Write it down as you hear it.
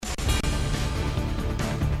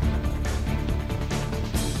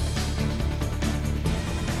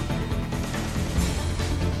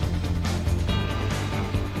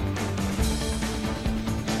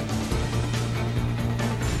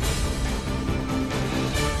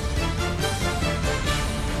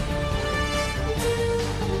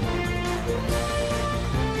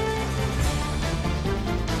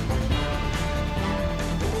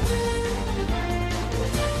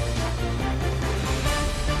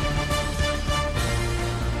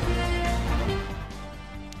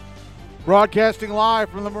Broadcasting live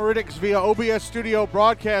from the Meridics via OBS Studio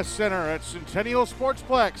Broadcast Center at Centennial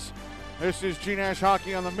Sportsplex. This is G-Nash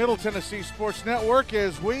Hockey on the Middle Tennessee Sports Network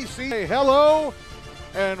as we say hello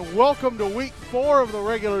and welcome to Week 4 of the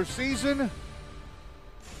regular season.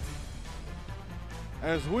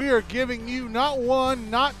 As we are giving you not one,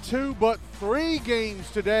 not two, but 3 games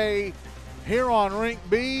today here on Rink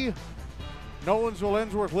B. Nolensville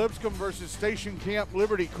Ensworth Lipscomb versus Station Camp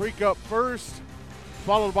Liberty Creek up first,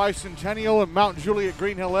 followed by Centennial and Mount Juliet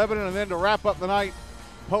Green Hill Lebanon, and then to wrap up the night,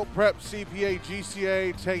 Pope Prep CPA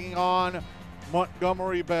GCA taking on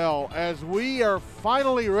Montgomery Bell. As we are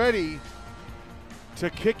finally ready to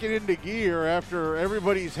kick it into gear after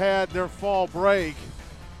everybody's had their fall break.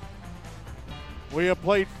 We have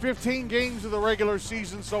played 15 games of the regular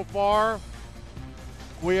season so far.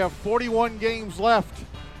 We have 41 games left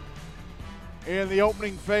in the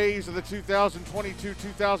opening phase of the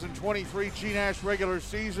 2022-2023 G-Nash regular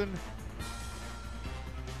season.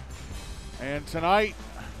 And tonight,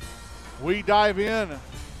 we dive in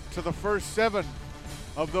to the first 7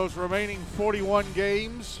 of those remaining 41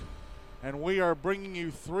 games, and we are bringing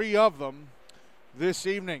you 3 of them this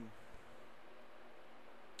evening.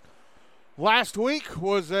 Last week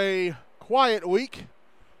was a quiet week,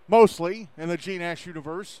 mostly in the G-Nash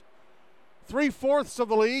universe. 3/4 of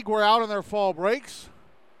the league were out on their fall breaks,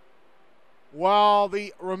 while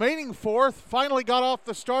the remaining 4th finally got off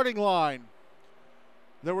the starting line.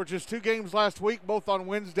 There were just 2 games last week, both on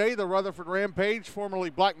Wednesday. The Rutherford Rampage, formerly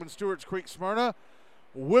Blackman Stewart's Creek Smyrna,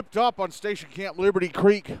 whipped up on Station Camp Liberty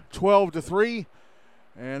Creek 12-3.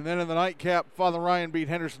 And then in the nightcap, Father Ryan beat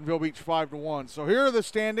Hendersonville Beach 5-1. So here are the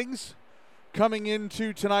standings coming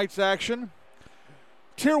into tonight's action.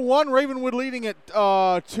 Tier 1, Ravenwood leading at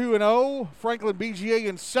 2-0. Franklin BGA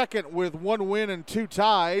in second with 1 win and 2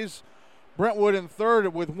 ties. Brentwood in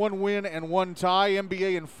third with 1 win and 1 tie.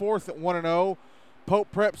 MBA in fourth at 1-0.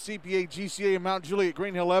 Pope Prep, CPA, GCA, and Mount Juliet,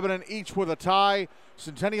 Green Hill Lebanon, each with a tie.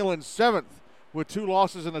 Centennial in 7th with 2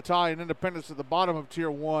 losses and a tie. And Independence at the bottom of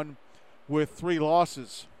Tier 1 with 3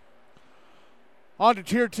 losses. On to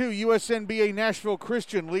Tier 2, USNBA Nashville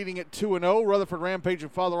Christian leading at 2-0. Rutherford Rampage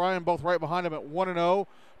and Father Ryan both right behind him at 1-0.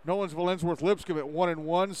 Nolensville Ensworth Lipscomb at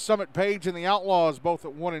 1-1. Summit Page and the Outlaws both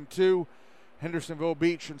at 1-2. Hendersonville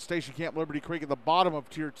Beach and Station Camp Liberty Creek at the bottom of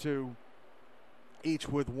Tier 2, each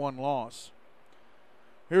with 1 loss.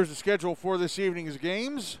 Here's the schedule for this evening's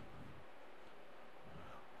games.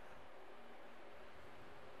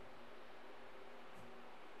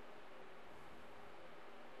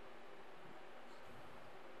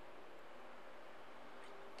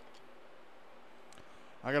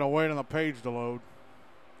 I gotta wait on the page to load.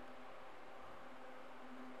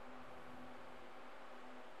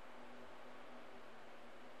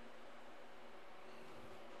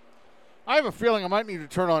 I have a feeling I might need to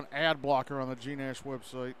turn on ad blocker on the G-Nash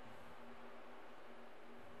website.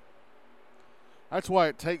 That's why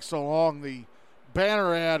it takes so long. The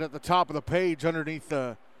banner ad at the top of the page underneath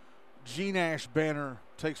the G-Nash banner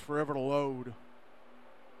takes forever to load.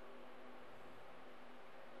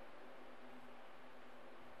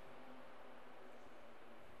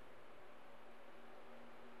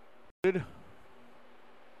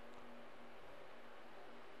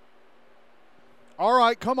 All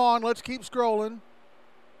right, come on, let's keep scrolling.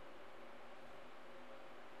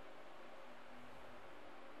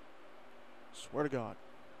 Swear to God.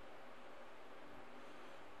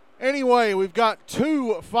 Anyway, we've got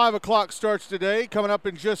 2 5 o'clock starts today coming up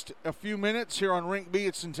in just a few minutes here on Rink B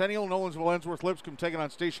at Centennial. Nolensville Ensworth Lipscomb taking on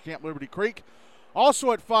Station Camp Liberty Creek.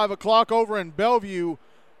 Also at 5 o'clock over in Bellevue,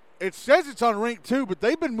 it says it's on Rink 2, but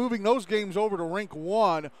they've been moving those games over to Rink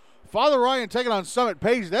 1. Father Ryan taking on Summit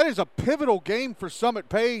Page. That is a pivotal game for Summit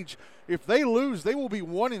Page. If they lose, they will be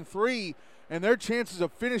 1-3, and their chances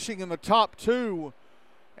of finishing in the top 2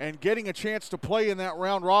 and getting a chance to play in that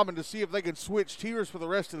round robin to see if they can switch tiers for the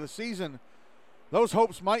rest of the season, those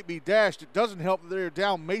hopes might be dashed. It doesn't help that they're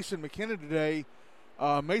down Mason McKinnon today.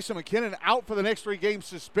 Mason McKinnon out for the next 3 games,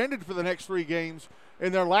 suspended for the next 3 games.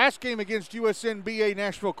 In their last game against USNBA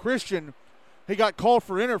Nashville Christian, he got called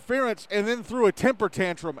for interference and then threw a temper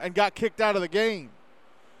tantrum and got kicked out of the game.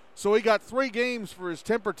 So he got 3 games for his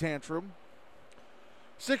temper tantrum.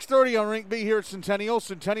 6:30 on Rink B here at Centennial.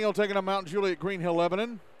 Centennial taking on Mount Juliet Green Hill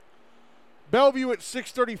Lebanon. Bellevue at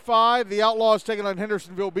 6:35. The Outlaws taking on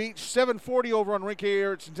Hendersonville Beach. 7:40 over on Rink A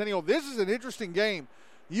here at Centennial. This is an interesting game.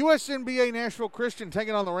 USNBA Nashville Christian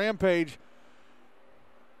taking on the Rampage.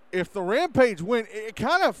 If the Rampage win, it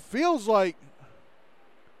kind of feels like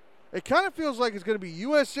it's going to be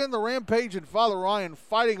USN, the Rampage, and Father Ryan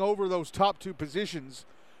fighting over those top 2 positions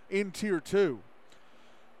in Tier 2.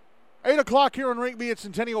 8 o'clock here in Rinkeby at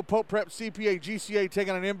Centennial Pope Prep CPA GCA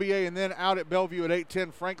taking on MBA, and then out at Bellevue at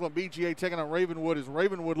 8:10 Franklin BGA taking on Ravenwood as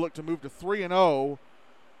Ravenwood look to move to 3-0.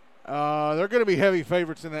 They're going to be heavy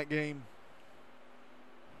favorites in that game.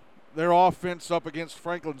 Their offense up against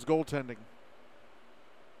Franklin's goaltending.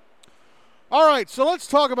 All right, so let's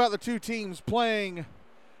talk about the two teams playing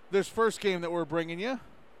this first game that we're bringing you.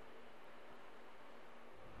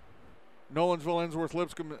 Nolensville, Ensworth,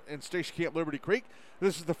 Lipscomb, and Station Camp Liberty Creek.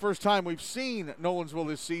 This is the first time we've seen Nolensville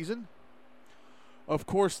this season. Of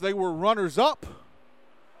course, they were runners-up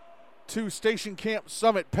to Station Camp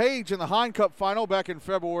Summit Page in the Hein Cup final back in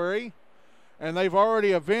February, and they've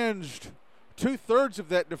already avenged 2/3 of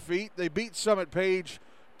that defeat. They beat Summit Page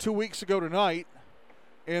 2 weeks ago tonight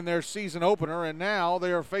in their season opener, and now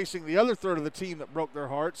they are facing the other third of the team that broke their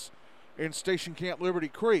hearts in Station Camp Liberty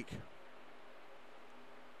Creek.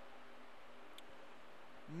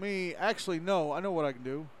 No, I know what I can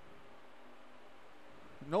do.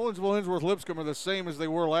 Nolensville, Ensworth, Lipscomb are the same as they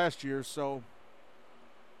were last year, so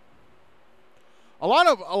a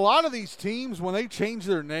lot of these teams, when they change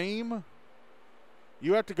their name,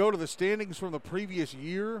 you have to go to the standings from the previous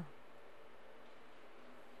year.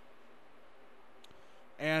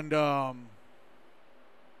 And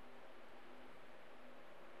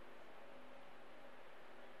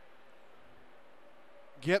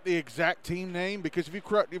get the exact team name, because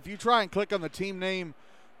if you try and click on the team name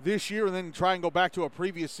this year and then try and go back to a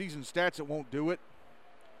previous season stats, it won't do it.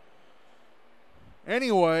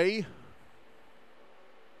 Anyway,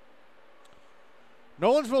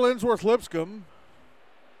 Nolensville, Ensworth, Lipscomb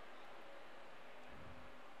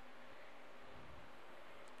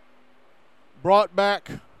brought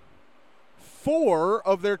back 4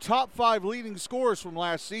 of their top 5 leading scorers from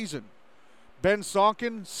last season. Ben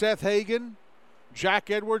Sonkin, Seth Hagan, Jack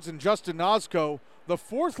Edwards, and Justin Nozko. The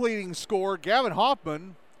 4th leading scorer, Gavin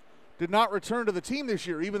Hoffman, did not return to the team this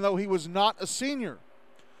year, even though he was not a senior.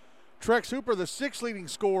 Trex Hooper, the 6th leading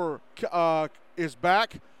scorer, is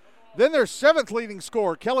back. Then their 7th leading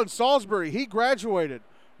scorer, Kellen Salisbury, he graduated.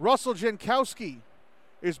 Russell Jankowski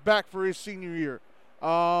is back for his senior year.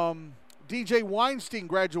 DJ Weinstein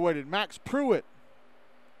graduated. Max Pruitt.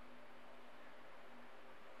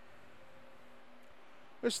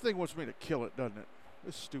 This thing wants me to kill it, doesn't it?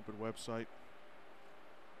 This stupid website.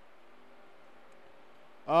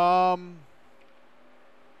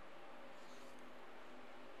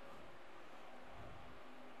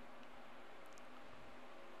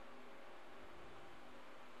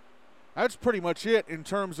 That's pretty much it in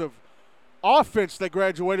terms of offense. They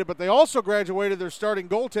graduated, but they also graduated their starting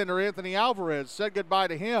goaltender, Anthony Alvarez. Said goodbye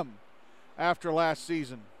to him after last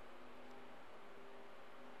season.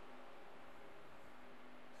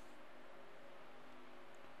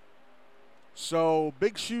 So,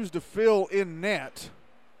 big shoes to fill in net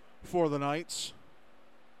for the Knights.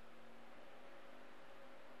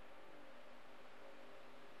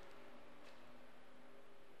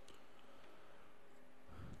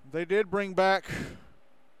 They did bring back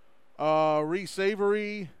Reese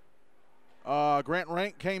Avery. Grant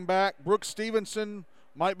Rank came back. Brooks Stevenson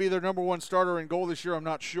might be their number 1 starter in goal this year. I'm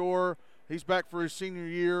not sure. He's back for his senior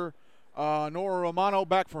year. Nora Romano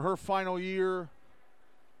back for her final year.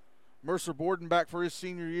 Mercer Borden back for his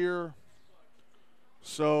senior year.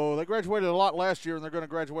 So they graduated a lot last year, and they're going to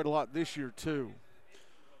graduate a lot this year too.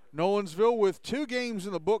 Nolensville with 2 games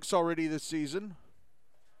in the books already this season.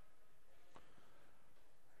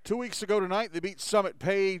 2 weeks ago tonight, they beat Summit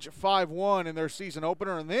Page 5-1 in their season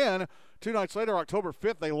opener. And then 2 nights later, October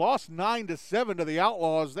 5th, they lost 9-7 to the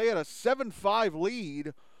Outlaws. They had a 7-5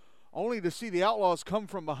 lead, only to see the Outlaws come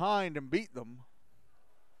from behind and beat them.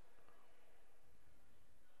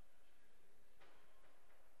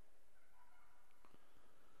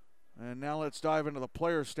 And now let's dive into the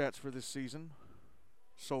player stats for this season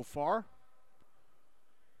so far.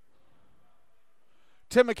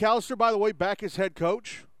 Tim McAllister, by the way, back as head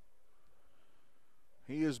coach.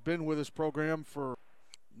 He has been with this program for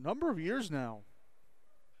a number of years now.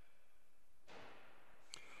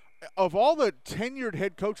 Of all the tenured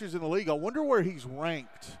head coaches in the league, I wonder where he's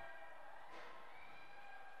ranked.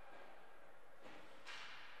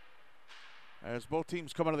 As both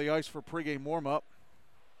teams come out of the ice for pregame warm-up.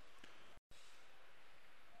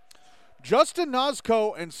 Justin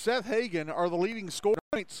Nozko and Seth Hagan are the leading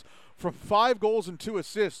scorers from 5 goals and 2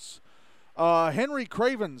 assists. Henry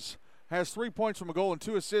Cravens has 3 points from a goal and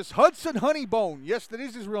 2 assists. Hudson Honeybone, yes, that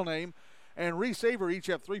is his real name, and Reese Avery each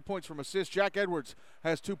have 3 points from assists. Jack Edwards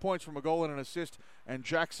has 2 points from a goal and an assist, and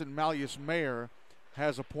Jackson Malleus-Mayer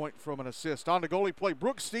has a point from an assist. On to goalie play,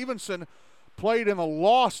 Brooks Stevenson played in the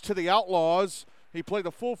loss to the Outlaws He played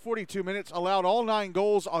the full 42 minutes, allowed all 9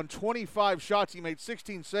 goals on 25 shots. He made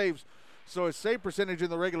 16 saves, so his save percentage in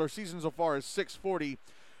the regular season so far is .640.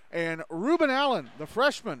 And Ruben Allen, the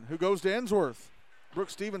freshman who goes to Ensworth. Brooke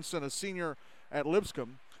Stevenson, a senior at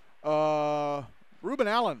Lipscomb. Ruben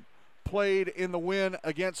Allen played in the win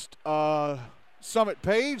against Summit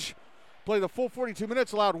Page. Played the full 42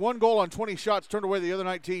 minutes, allowed 1 goal on 20 shots, turned away the other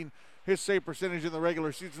 19. His save percentage in the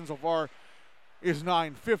regular season so far is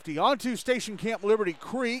 .950. On to Station Camp Liberty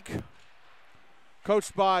Creek,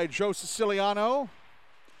 coached by Joe Siciliano.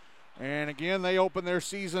 And again, they open their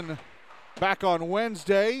season back on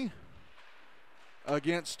Wednesday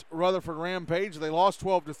against Rutherford Rampage. They lost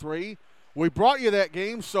 12-3. We brought you that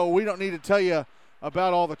game, so we don't need to tell you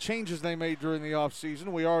about all the changes they made during the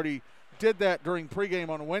offseason. We already did that during pregame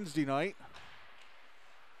on Wednesday night.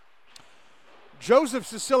 Joseph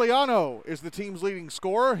Siciliano is the team's leading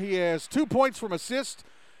scorer. He has 2 points from assist.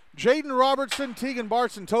 Jaden Robertson, Tegan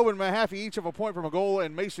Bartz, and Tobin Mahaffey each have a point from a goal,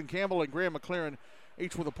 and Mason Campbell and Graham McLaren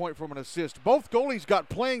each with a point from an assist. Both goalies got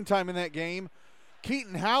playing time in that game.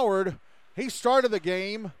 Keaton Howard, he started the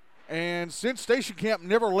game, and since Station Camp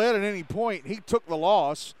never led at any point, he took the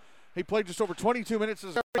loss. He played just over 22 minutes,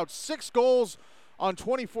 about 6 goals on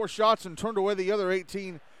 24 shots, and turned away the other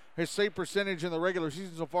 18. His save percentage in the regular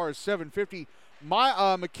season so far is .750.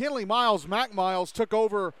 McKinley Miles, Mac Miles, took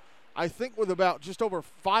over, I think, with about just over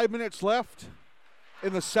 5 minutes left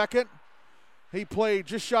in the second. He played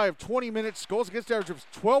just shy of 20 minutes. Goals against average of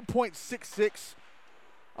 12.66.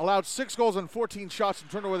 Allowed 6 goals on 14 shots and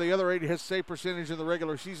turned away the other 8. His save percentage in the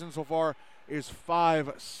regular season so far is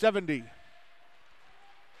 .570.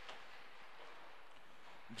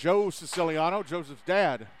 Joe Siciliano, Joseph's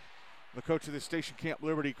dad, the coach of the Station Camp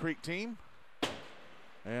Liberty Creek team.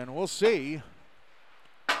 And we'll see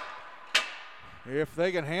if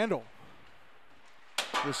they can handle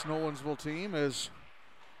this Nolensville team as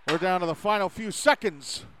we're down to the final few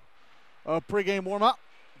seconds of pregame warm-up.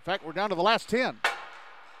 In fact, we're down to the last 10.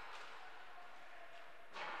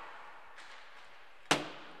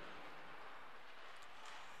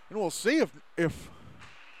 And we'll see if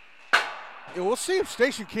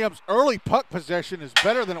Station Camp's early puck possession is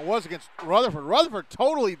better than it was against Rutherford. Rutherford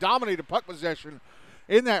totally dominated puck possession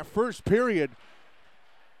in that first period.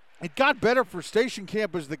 It got better for Station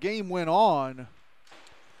Camp as the game went on,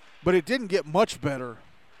 but it didn't get much better.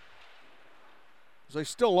 They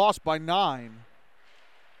still lost by 9.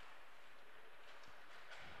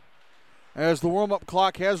 As the warm-up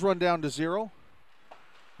clock has run down to 0.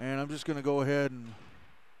 And I'm just going to go ahead and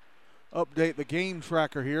update the game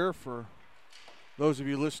tracker here for those of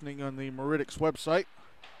you listening on the Meridics website.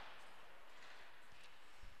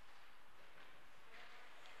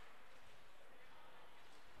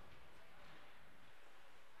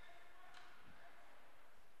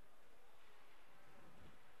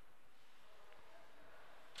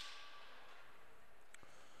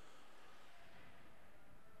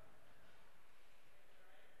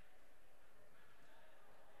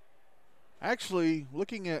 Actually,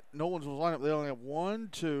 looking at Nolensville's lineup, they only have 1,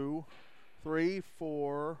 2, 3,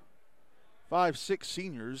 4, 5, 6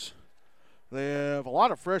 seniors. They have a lot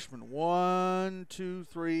of freshmen. 1, 2,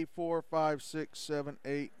 3, 4, 5, 6, 7,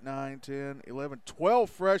 8, 9, 10, 11, 12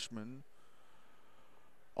 freshmen.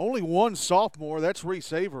 Only 1 sophomore. That's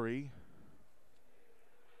Reese Avery.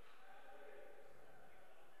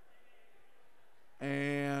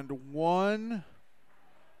 And 1,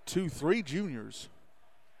 2, 3 juniors.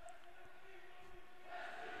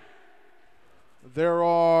 There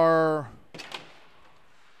are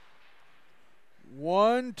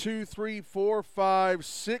 1, 2, 3, 4, 5,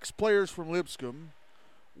 6 players from Lipscomb.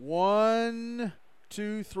 1,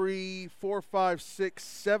 2, 3, 4, 5, 6,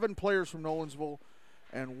 7 players from Nolensville.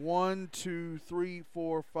 And 1, 2, 3,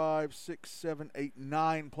 4, 5, 6, 7, 8,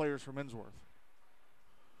 9 players from Ensworth.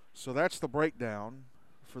 So that's the breakdown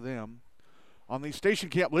for them. On the Station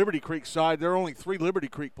Camp Liberty Creek side, there are only 3 Liberty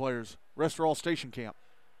Creek players. Rest are all Station Camp.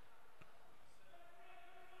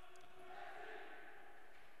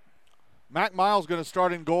 Mac Miles going to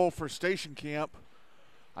start in goal for Station Camp.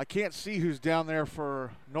 I can't see who's down there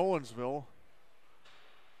for Nolensville.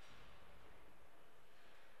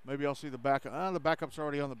 Maybe I'll see the backup. The backup's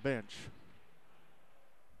already on the bench.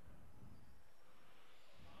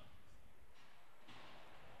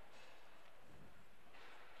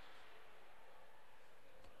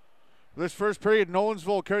 This first period, Nolensville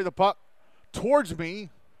will carry the puck towards me.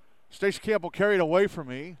 Station Camp will carry it away from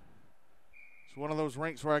me. It's one of those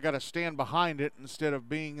rinks where I got to stand behind it instead of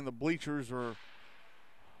being in the bleachers or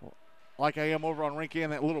like I am over on Rink A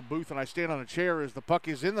in that little booth, and I stand on a chair as the puck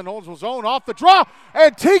is in the Nolensville zone, off the draw,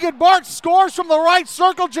 and Tegan Bartz scores from the right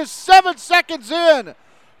circle just 7 seconds in.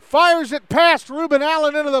 Fires it past Ruben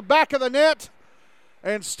Allen into the back of the net,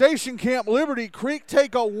 and Station Camp Liberty Creek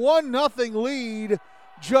take a 1-0 lead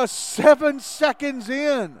just 7 seconds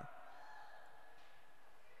in.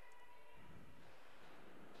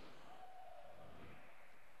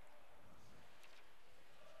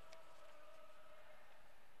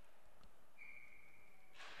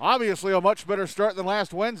 Obviously a much better start than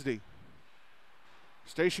last Wednesday.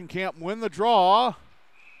 Station Camp win the draw,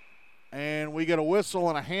 and we get a whistle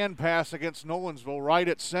and a hand pass against Nolensville right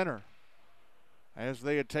at center as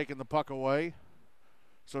they had taken the puck away.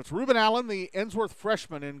 So it's Ruben Allen, the Ensworth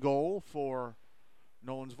freshman, in goal for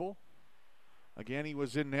Nolensville. Again, he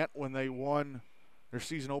was in net when they won their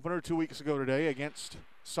season opener 2 weeks ago today against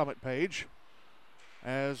Summit Page.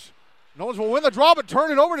 As Nolensville win the draw, but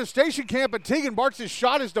turn it over to Station Camp, and Tegan Bartz's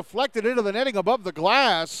shot is deflected into the netting above the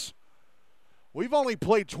glass. We've only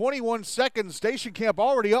played 21 seconds. Station Camp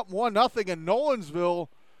already up 1-0, and Nolensville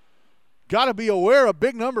got to be aware of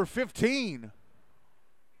big number 15.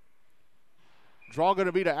 Draw going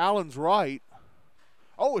to be to Allen's right.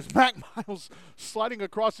 Oh, as Mac Miles sliding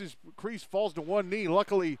across his crease falls to one knee.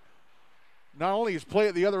 Luckily, not only his play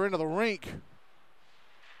at the other end of the rink,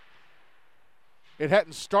 it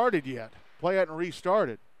hadn't started yet. Play hadn't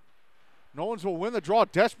restarted. Nolensville win the draw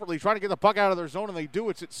desperately, trying to get the puck out of their zone, and they do.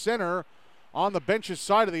 It's at center on the bench's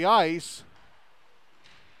side of the ice.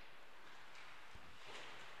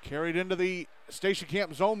 Carried into the Station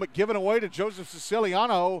Camp zone, but given away to Joseph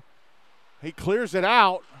Siciliano. He clears it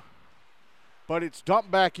out, but it's dumped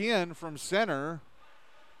back in from center.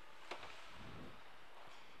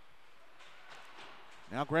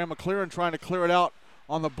 Now Graham McLaren trying to clear it out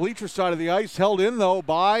on the bleacher side of the ice. Held in, though,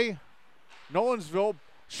 by Nolensville.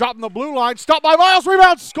 Shot in the blue line. Stopped by Miles.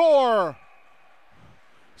 Rebound. Score.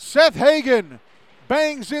 Seth Hagan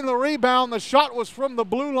bangs in the rebound. The shot was from the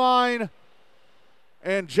blue line.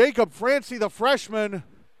 And Jacob Francie, the freshman,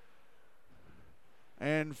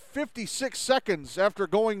 and 56 seconds after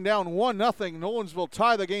going down 1-0, Nolensville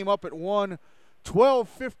tie the game up at 1.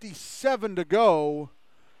 12:57 to go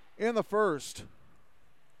in the first.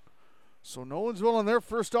 So Nolensville on their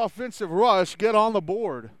first offensive rush get on the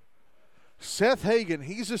board. Seth Hagan,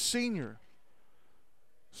 he's a senior.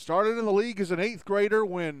 Started in the league as an 8th grader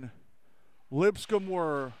when Lipscomb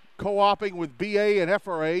were co-oping with BA and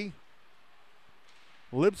FRA.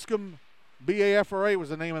 Lipscomb BA FRA was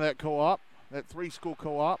the name of that co-op, that 3-school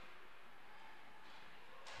co-op.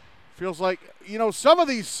 Feels like, some of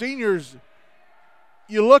these seniors,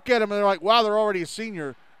 you look at them and they're like, wow, they're already a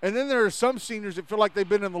senior. And then there are some seniors that feel like they've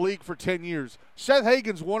been in the league for 10 years. Seth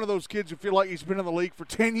Hagan's one of those kids who feel like he's been in the league for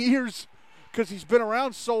 10 years because he's been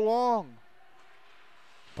around so long.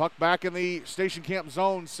 Puck back in the Station Camp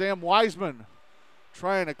zone. Sam Wiseman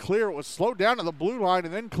trying to clear. It was slowed down to the blue line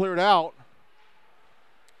and then cleared out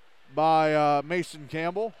by Mason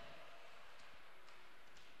Campbell.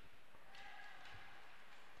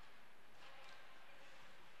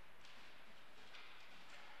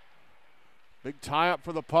 Big tie-up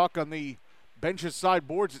for the puck on the bench's side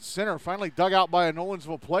boards at center. Finally dug out by a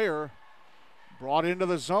Nolensville player. Brought into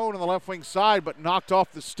the zone on the left wing side, but knocked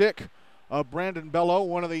off the stick of Brandon Bello,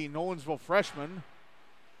 one of the Nolensville freshmen.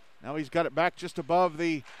 Now he's got it back just above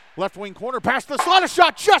the left wing corner. Past the slot, a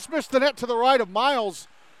shot just missed the net to the right of Miles.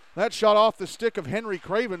 That shot off the stick of Henry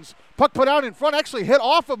Cravens. Puck put out in front, actually hit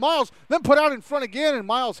off of Miles, then put out in front again, and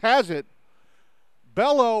Miles has it.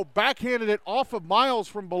 Bello backhanded it off of Miles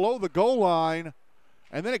from below the goal line,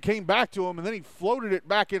 and then it came back to him, and then he floated it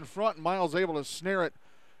back in front, and Miles able to snare it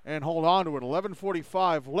and hold on to it.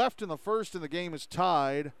 11:45 left in the first, and the game is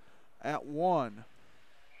tied at 1.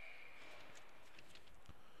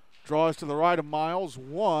 Draws to the right of Miles,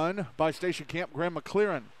 1 by Station Camp, Graham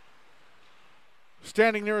McLaren.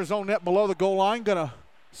 Standing near his own net below the goal line, gonna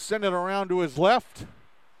send it around to his left.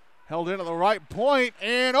 Held in at the right point,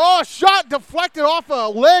 and shot deflected off a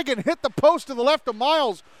leg and hit the post to the left of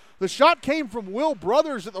Miles. The shot came from Will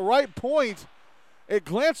Brothers at the right point. It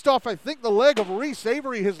glanced off, I think, the leg of Reese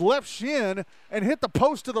Avery, his left shin, and hit the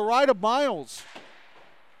post to the right of Miles.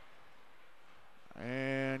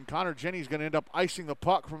 And Connor Jenny's going to end up icing the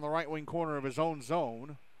puck from the right wing corner of his own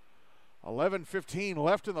zone. 11:15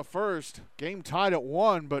 left in the first. Game tied at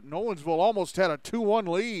 1, but Nolensville almost had a 2-1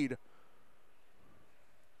 lead.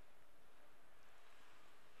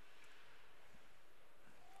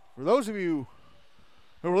 For those of you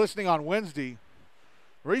who were listening on Wednesday,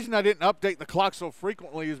 the reason I didn't update the clock so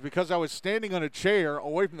frequently is because I was standing on a chair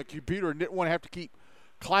away from the computer and didn't want to have to keep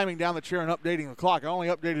climbing down the chair and updating the clock. I only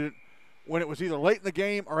updated it when it was either late in the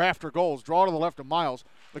game or after goals. Draw to the left of Miles.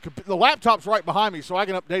 The laptop's right behind me, so I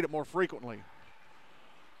can update it more frequently.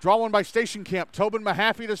 Draw one by Station Camp. Tobin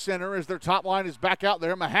Mahaffey to center as their top line is back out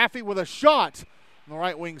there. Mahaffey with a shot on the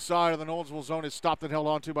right wing side of the Nolensville zone is stopped and held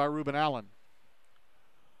onto by Ruben Allen.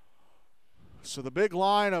 So the big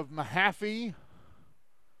line of Mahaffey,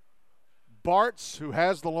 Bartz, who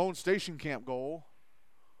has the lone Station Camp goal,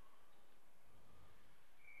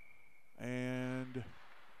 and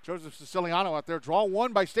Joseph Siciliano out there. Draw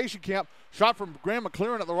one by Station Camp. Shot from Graham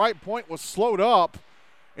McLaren at the right point was slowed up.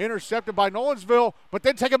 Intercepted by Nolensville, but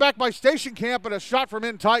then taken back by Station Camp, and a shot from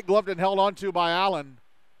in tight, gloved and held onto by Allen.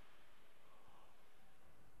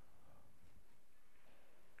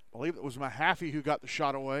 I believe it was Mahaffey who got the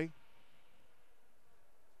shot away.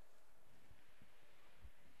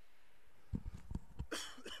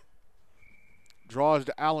 Draws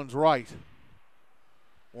to Allen's right.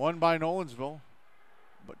 One by Nolensville,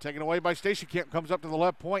 but taken away by Station Camp. Comes up to the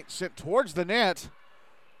left point, sent towards the net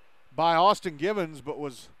by Austin Givens, but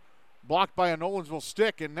was blocked by a Nolensville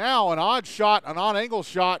stick. And now an odd shot, an on-angle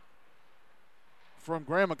shot from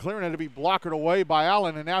Graham McLaren had to be blocked away by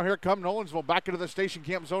Allen. And now here come Nolensville back into the Station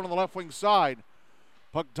Camp zone on the left wing side.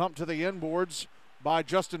 Puck dumped to the inboards by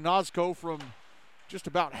Justin Nosko from just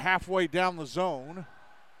about halfway down the zone.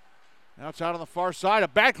 Now it's out on the far side. A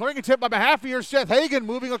bad clearing attempt by Mahaffey. Here's Seth Hagan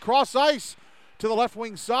moving across ice to the left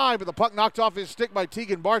wing side, but the puck knocked off his stick by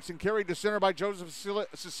Tegan Bartz and carried to center by Joseph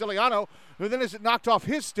Siciliano, who then is knocked off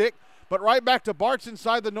his stick, but right back to Bartz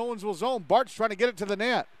inside the Nolensville zone. Bartz trying to get it to the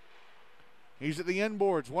net. He's at the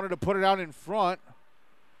inboards, wanted to put it out in front.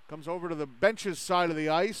 Comes over to the benches side of the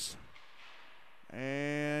ice,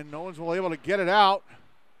 and Nolensville able to get it out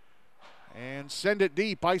and send it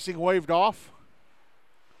deep. Icing waved off.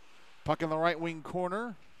 Puck in the right wing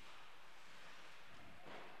corner.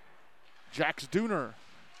 Jax Dooner,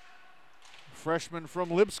 freshman from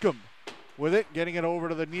Lipscomb, with it, getting it over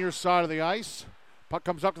to the near side of the ice. Puck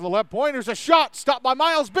comes up to the left point. There's a shot, stopped by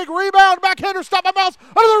Miles. Big rebound, backhander, stopped by Miles.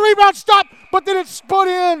 Another rebound, stop, but then it's put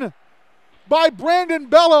in by Brandon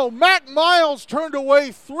Bello. Matt Miles turned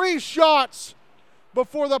away 3 shots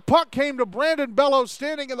before the puck came to Brandon Bello,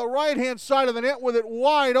 standing in the right-hand side of the net with it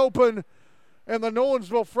wide open. And the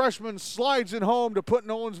Nolensville freshman slides it home to put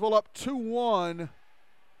Nolensville up 2-1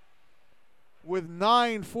 with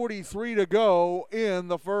 9:43 to go in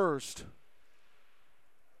the first.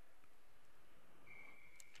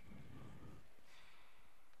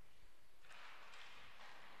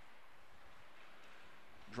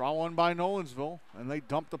 Draw one by Nolensville, and they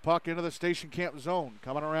dump the puck into the Station Camp zone.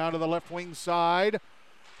 Coming around to the left wing side,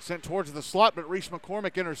 sent towards the slot, but Reese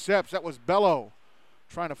McCormick intercepts. That was Bello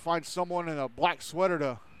trying to find someone in a black sweater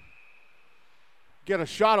to get a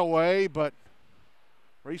shot away, but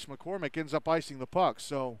Reese McCormick ends up icing the puck.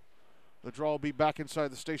 So the draw will be back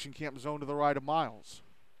inside the Station Camp zone to the right of Miles.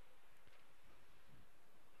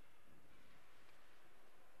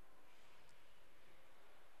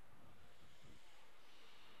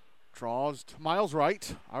 Draws to Miles'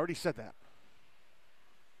 right. I already said that.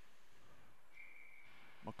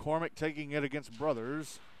 McCormick taking it against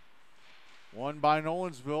Brothers. One by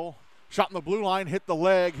Nolensville. Shot in the blue line, hit the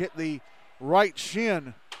leg, hit the right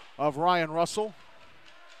shin of Ryan Russell.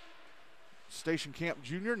 Station Camp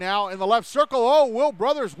Jr. now in the left circle. Oh, Will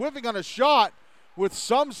Brothers whiffing on a shot with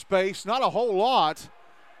some space, not a whole lot.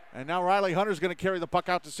 And now Riley Hunter's going to carry the puck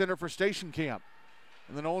out to center for Station Camp.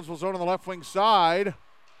 In the Nolensville zone on the left wing side.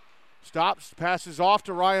 Stops, passes off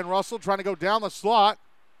to Ryan Russell, trying to go down the slot.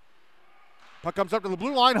 Puck comes up to the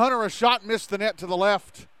blue line. Hunter, a shot, missed the net to the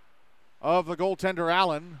left of the goaltender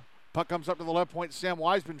Allen. Puck comes up to the left point. Sam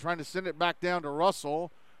Wiseman trying to send it back down to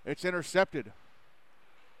Russell. It's intercepted.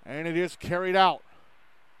 And it is carried out.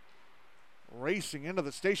 Racing into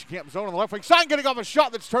the Station Camp zone on the left wing side, getting off a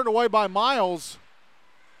shot that's turned away by Miles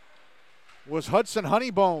was Hudson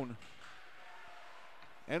Honeybone.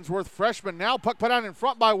 Ensworth freshman now. Puck put out in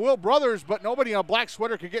front by Will Brothers, but nobody in a black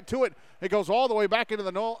sweater could get to it. It goes all the way back into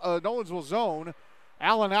the Nolensville zone.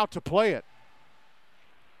 Allen out to play it.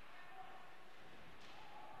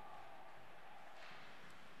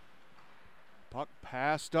 Puck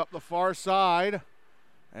passed up the far side,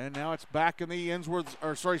 and now it's back in the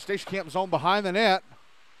Station Camp zone behind the net.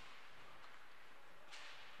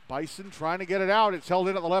 Bison trying to get it out. It's held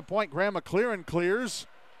in at the left point. Graham McLaren clears.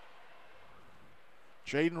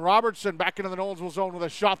 Jaden Robertson back into the Nolensville zone with a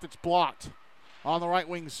shot that's blocked on the right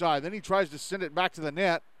wing side. Then he tries to send it back to the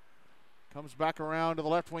net. Comes back around to the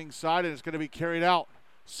left wing side, and it's going to be carried out.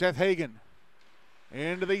 Seth Hagan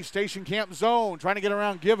into the Station Camp zone. Trying to get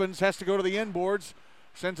around Givens. Has to go to the inboards.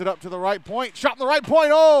 Sends it up to the right point. Shot in the right point.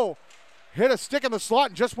 Oh! hit a stick in the slot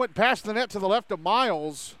and just went past the net to the left of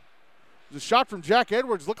Miles. The shot from Jack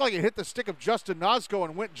Edwards looked like it hit the stick of Justin Nosko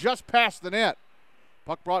and went just past the net.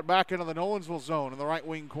 Puck brought back into the Nolensville zone in the right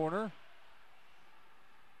wing corner.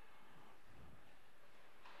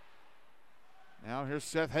 Now here's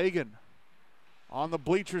Seth Hagen on the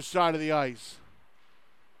bleachers side of the ice.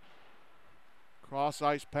 Cross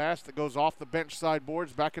ice pass that goes off the bench side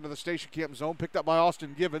boards back into the station camp zone, picked up by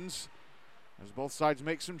Austin Givens. As both sides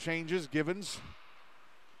make some changes, Givens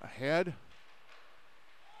ahead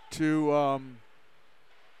to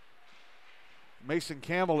Mason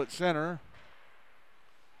Campbell at center.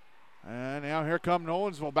 And now here come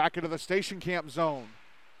Nolensville back into the station camp zone.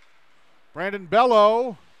 Brandon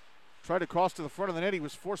Bello tried to cross to the front of the net. He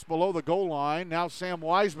was forced below the goal line. Now Sam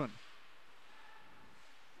Wiseman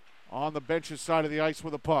on the bench's side of the ice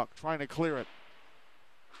with a puck, trying to clear it.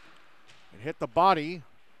 It hit the body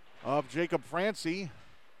of Jacob Francie,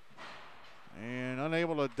 and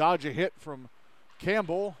unable to dodge a hit from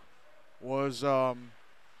Campbell was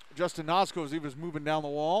Justin Nosko as he was moving down the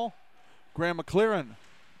wall. Graham McLaren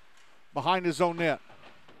behind his own net,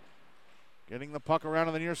 getting the puck around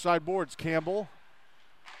on the near side boards. Campbell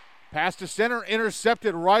pass to center,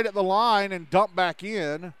 intercepted right at the line and dumped back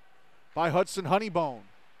in by Hudson Honeybone.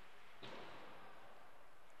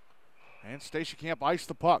 And Station Camp iced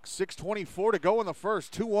the puck. 6:24 to go in the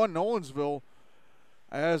first. 2-1 Nolensville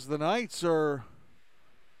as the Knights are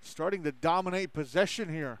starting to dominate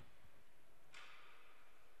possession here.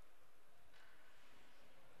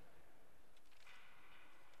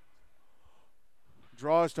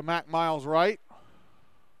 Draws to Mac Miles right.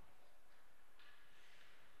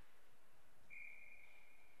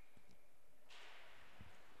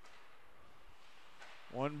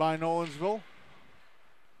 Won by Nolensville.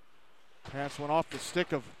 Pass went off the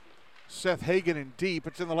stick of Seth Hagen in deep.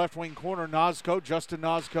 It's in the left wing corner. Nosko, Justin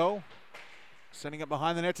Nosko, sending it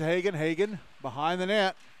behind the net to Hagen. Hagen behind the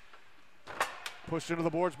net. Pushed into the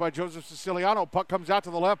boards by Joseph Siciliano. Puck comes out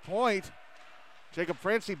to the left point. Jacob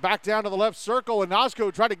Francie back down to the left circle, and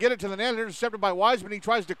Nosko tried to get it to the net. Intercepted by Wiseman. He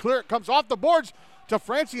tries to clear it. Comes off the boards to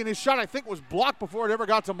Francie, and his shot, I think, was blocked before it ever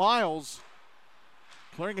got to Miles.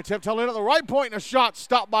 Clearing attempt held in at the right point, and a shot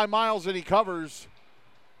stopped by Miles, and he covers.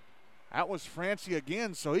 That was Francie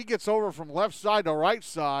again, so he gets over from left side to right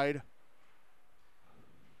side.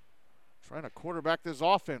 Trying to quarterback this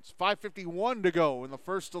offense. 5:51 to go in the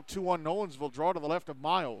first, still 2-1 Nolensville. Draw to the left of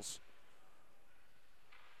Miles.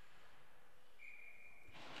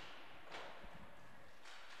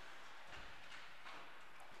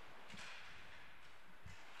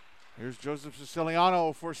 Here's Joseph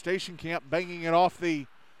Siciliano for Station Camp, banging it off the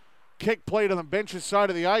kick plate on the bench's side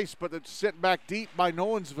of the ice, but it's sent back deep by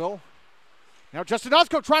Nolensville. Now Justin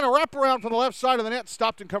Nosko trying to wrap around from the left side of the net,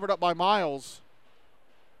 stopped and covered up by Miles.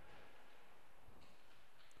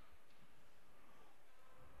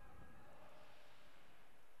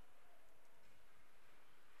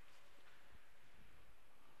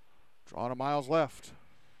 Draw to Miles left.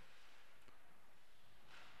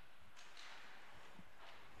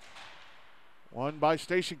 One by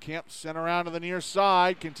Station Camp, sent around to the near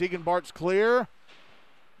side. Kentegan Bart's clear.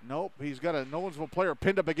 Nope, he's got a Nolensville player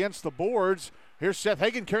pinned up against the boards. Here's Seth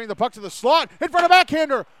Hagen carrying the puck to the slot. In front of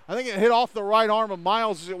backhander. I think it hit off the right arm of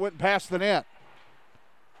Miles as it went past the net.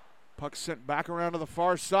 Puck sent back around to the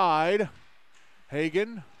far side.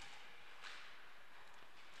 Hagen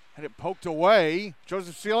had it poked away.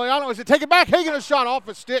 Joseph Siciliano, as it taken back. Hagen a shot off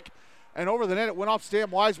a stick and over the net. It went off Stan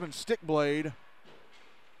Wiseman's stick blade.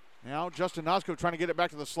 Now Justin Nosko trying to get it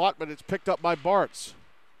back to the slot, but it's picked up by Bartz.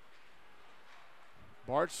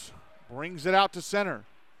 Bartz brings it out to center.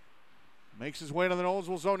 Makes his way to the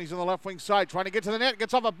Nolensville zone. He's in the left wing side, trying to get to the net.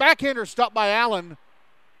 Gets off a backhander, stopped by Allen.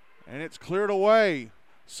 And it's cleared away.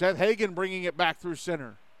 Seth Hagen bringing it back through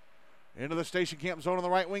center. Into the Station Camp zone on the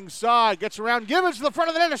right wing side. Gets around Givens to the front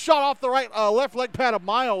of the net. A shot off the right left leg pad of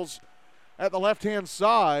Miles at the left-hand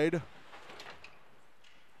side.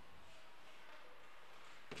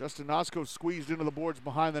 Justin Nosko squeezed into the boards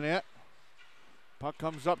behind the net. Puck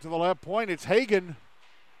comes up to the left point. It's Hagen.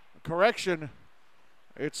 Correction.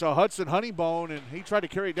 It's Hudson Honeybone, and he tried to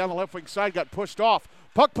carry it down the left wing side, got pushed off.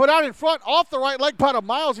 Puck put out in front, off the right leg pad of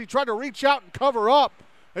Miles. He tried to reach out and cover up.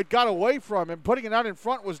 It got away from him. Putting it out in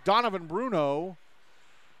front was Donovan Bruno,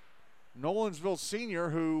 Nolensville senior,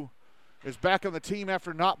 who is back on the team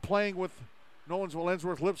after not playing with Nolensville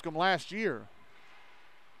Ensworth Lipscomb last year.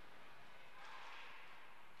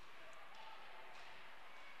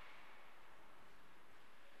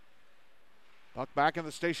 Puck back in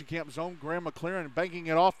the Station Camp zone. Graham McLaren banking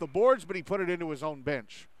it off the boards, but he put it into his own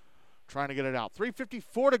bench, trying to get it out.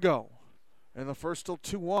 3:54 to go In the first, still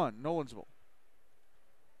 2-1, Nolensville.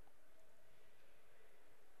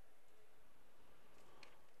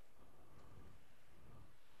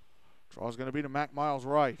 Draw's going to be to Mac Miles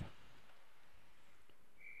right.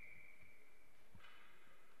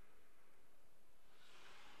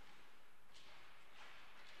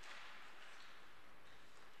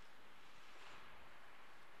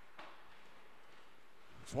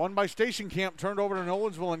 It's won by Station Camp, turned over to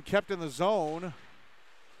Nolensville and kept in the zone.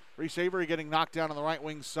 Reese Avery getting knocked down on the right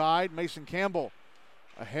wing side. Mason Campbell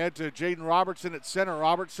ahead to Jaden Robertson at center.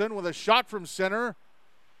 Robertson with a shot from center.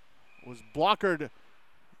 Was blockered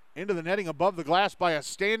into the netting above the glass by a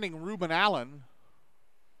standing Ruben Allen.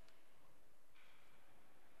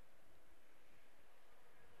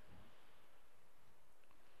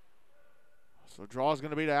 So draw is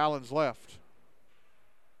going to be to Allen's left.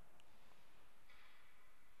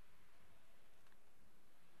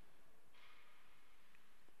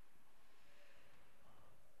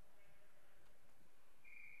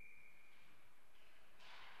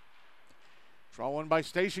 Draw one by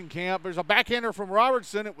Station Camp. There's a backhander from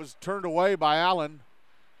Robertson. It was turned away by Allen.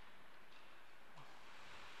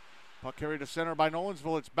 Puck carried to center by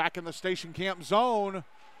Nolensville. It's back in the Station Camp zone.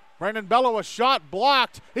 Brandon Bello, a shot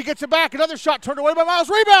blocked. He gets it back. Another shot turned away by Miles.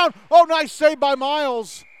 Rebound. Oh, nice save by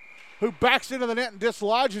Miles, who backs into the net and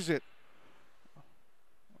dislodges it.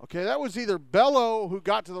 Okay, that was either Bello who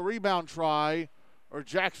got to the rebound try or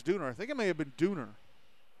Jax Dooner. I think it may have been Dooner.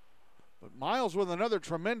 But Miles with another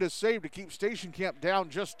tremendous save to keep Station Camp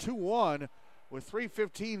down just 2-1 with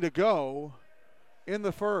 3:15 to go in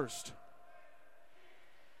the first.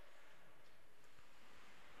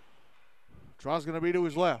 Draw's going to be to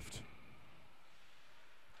his left.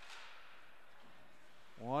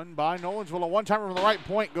 One by Nolensville. A one-timer from the right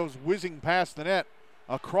point goes whizzing past the net.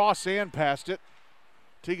 Across and past it.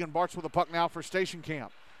 Tegan Bartz with the puck now for Station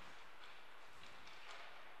Camp.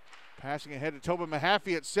 Passing ahead to Tobin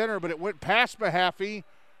Mahaffey at center, but it went past Mahaffey.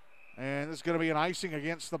 And this is going to be an icing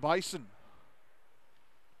against the Bison.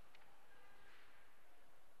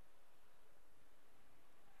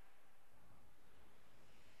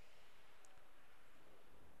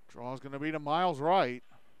 Draw is going to be to Miles right.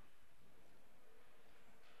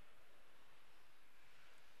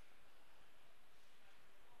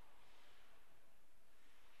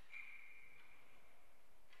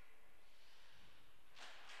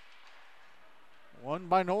 Won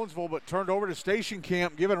by Nolensville, but turned over to Station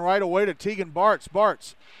Camp, given right away to Tegan Bartz.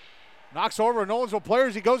 Bartz knocks over a Nolensville player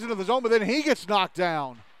as he goes into the zone, but then he gets knocked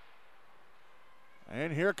down.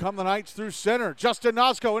 And here come the Knights through center. Justin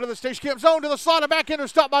Nosko into the Station Camp zone to the slot. A backhander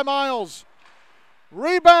stopped by Miles.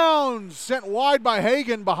 Rebound sent wide by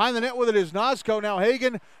Hagan. Behind the net with it is Nosko. Now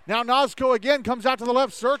Hagan. Now Nosko again comes out to the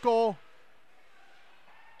left circle.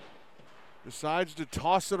 Decides to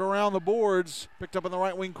toss it around the boards. Picked up in the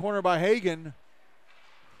right wing corner by Hagan.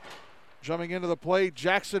 Jumping into the play,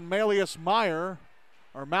 Jackson Malleus Meyer.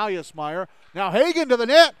 Now Hagan to the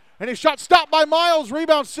net. And his shot stopped by Miles.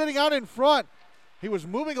 Rebound sitting out in front. He was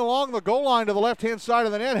moving along the goal line to the left-hand side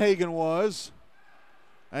of the net, Hagan was.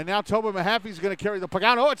 And now Tobin Mahaffey's going to carry the puck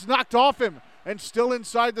out. Oh, it's knocked off him and still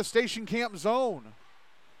inside the Station Camp zone.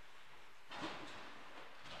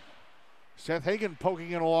 Seth Hagan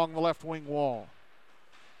poking it along the left wing wall.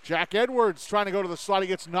 Jack Edwards trying to go to the slot. He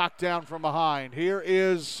gets knocked down from behind. Here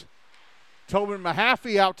is Tobin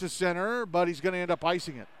Mahaffey out to center, but he's going to end up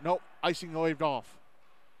icing it. Nope, icing waved off.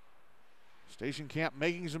 Station Camp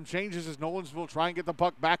making some changes as Nolensville try and get the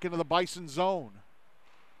puck back into the Bison zone.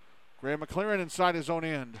 Graham McLaren inside his own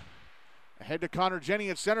end. Ahead to Connor Jenny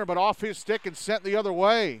at center, but off his stick and sent the other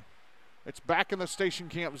way. It's back in the Station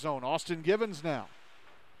Camp zone. Austin Givens now.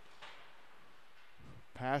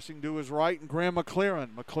 Passing to his right, and Graham McLaren.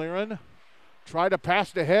 McLaren tried to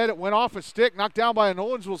pass it ahead. It went off his stick, knocked down by a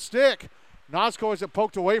Nolensville stick. Nosko has it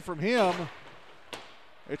poked away from him.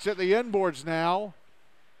 It's at the end boards now.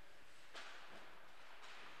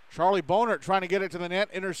 Charlie Bonert trying to get it to the net,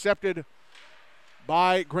 intercepted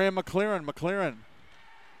by Graham McLaren. McLaren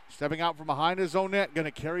stepping out from behind his own net, going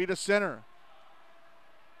to carry to center.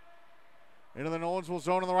 Into the Nolensville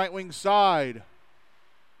zone on the right wing side.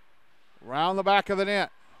 Round the back of the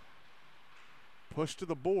net. Push to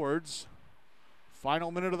the boards.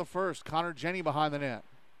 Final minute of the first. Connor Jenny behind the net.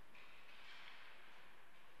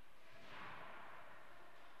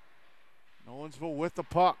 Nolensville with the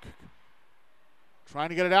puck. Trying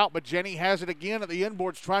to get it out, but Jenny has it again at the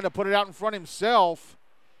inboards, trying to put it out in front himself.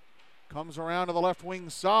 Comes around to the left wing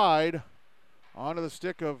side. Onto the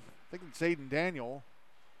stick of, I think it's Aiden Daniel.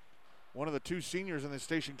 One of the two seniors in the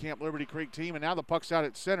Station Camp Liberty Creek team. And now the puck's out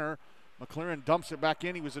at center. McLaren dumps it back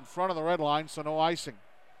in. He was in front of the red line, so no icing.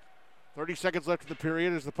 30 seconds left in the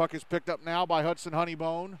period as the puck is picked up now by Hudson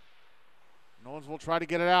Honeybone. Nolans will try to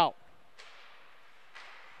get it out.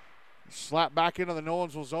 Slapped back into the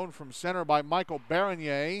Nolansville zone from center by Michael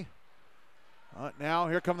Bernier. Now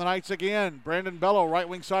here come the Knights again. Brandon Bello, right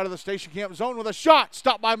wing side of the Station Camp zone with a shot.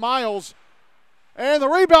 Stopped by Miles. And the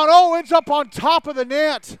rebound, ends up on top of the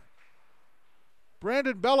net.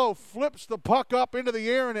 Brandon Bello flips the puck up into the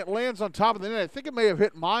air and it lands on top of the net. I think it may have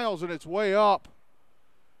hit Miles and it's way up.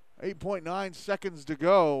 8.9 seconds to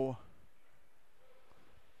go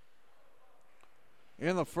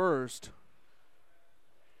in the first.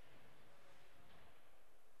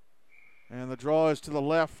 And the draw is to the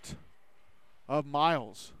left of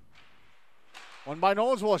Miles. One by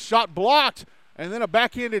Nolensville, a shot blocked, and then a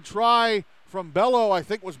backhanded try from Bello, I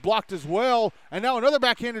think, was blocked as well. And now another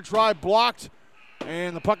backhanded try blocked,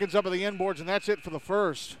 and the puck ends up at the end boards, and that's it for the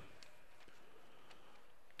first.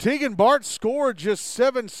 Tegan Bart scored just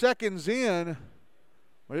 7 seconds in,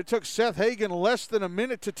 but it took Seth Hagen less than a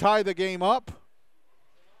minute to tie the game up.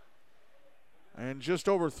 And just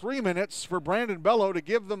over 3 minutes for Brandon Bello to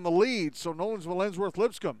give them the lead. So Nolensville ends with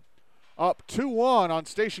Lipscomb up 2-1 on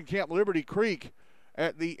Station Camp Liberty Creek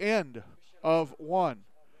at the end of one.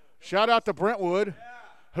 Shout out to Brentwood,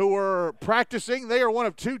 who were practicing. They are one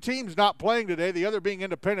of 2 teams not playing today, the other being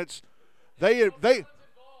Independence. They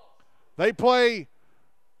play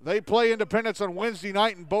Independence on Wednesday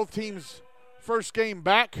night, and both teams' first game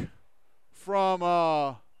back from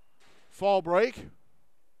fall break.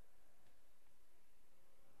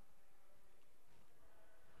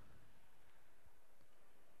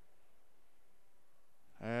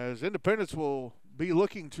 As Independence will be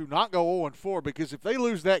looking to not go 0-4, because if they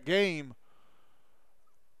lose that game,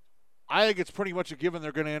 I think it's pretty much a given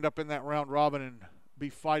they're going to end up in that round robin and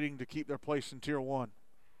be fighting to keep their place in Tier 1.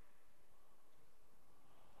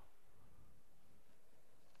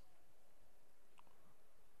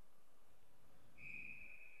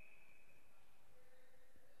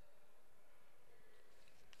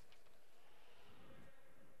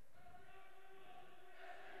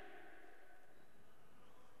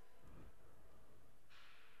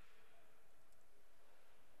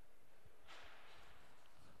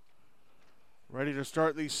 Ready to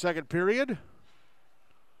start the second period.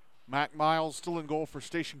 Mac Miles still in goal for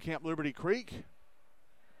Station Camp Liberty Creek.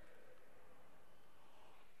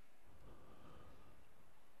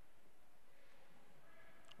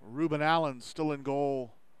 Ruben Allen still in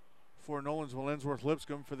goal for Nolensville Ensworth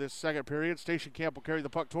Lipscomb for this second period. Station Camp will carry the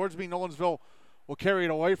puck towards me. Nolensville will carry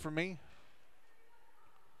it away from me.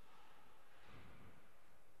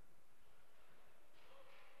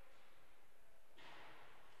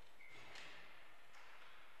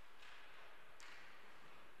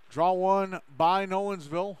 Draw one by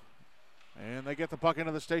Nolensville, and they get the puck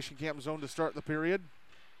into the Station Camp zone to start the period.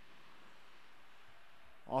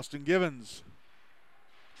 Austin Givens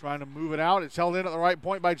trying to move it out. It's held in at the right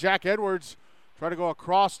point by Jack Edwards. Try to go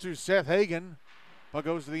across to Seth Hagen. Puck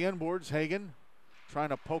goes to the end boards. Hagen trying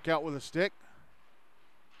to poke out with a stick.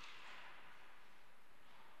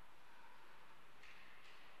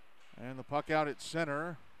 And the puck out at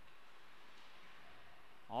center.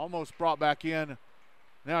 Almost brought back in.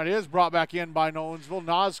 Now it is brought back in by Nolensville.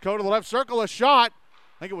 Nazco to the left circle, a shot.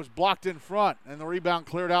 I think it was blocked in front, and the rebound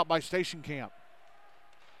cleared out by Station Camp.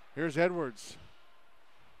 Here's Edwards.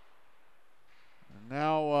 And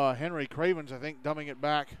now Henry Cravens, I think, dumping it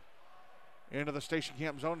back into the Station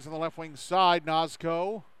Camp zones on the left wing side.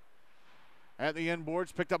 Nazco at the end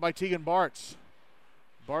boards, picked up by Tegan Bartz.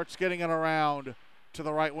 Bartz getting it around to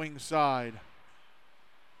the right wing side.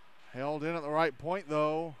 Held in at the right point,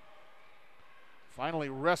 though. Finally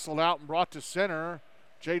wrestled out and brought to center.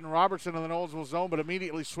 Jaden Robertson in the Nolensville zone, but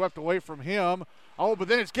immediately swept away from him. Oh, but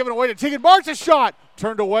then it's given away to Tegan Bartz. A shot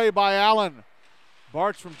turned away by Allen.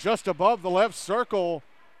 Bartz from just above the left circle.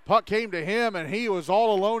 Puck came to him, and he was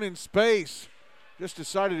all alone in space. Just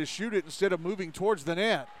decided to shoot it instead of moving towards the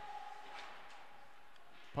net.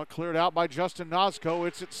 Puck cleared out by Justin Nazco.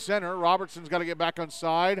 It's at center. Robertson's got to get back on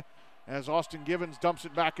side as Austin Givens dumps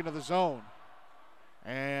it back into the zone.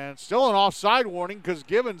 And still an offside warning because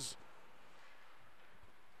Givens,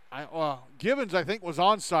 I think, was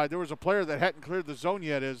onside. There was a player that hadn't cleared the zone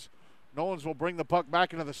yet as Nolens will bring the puck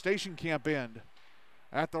back into the Station Camp end.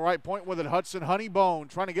 At the right point with it, Hudson Honeybone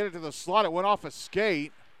trying to get it to the slot. It went off a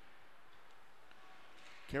skate.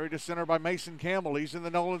 Carried to center by Mason Campbell. He's in the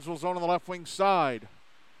Nolensville zone on the left wing side.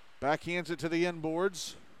 Backhands it to the end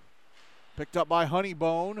boards. Picked up by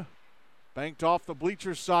Honeybone. Banked off the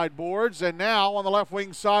bleacher sideboards, and now on the left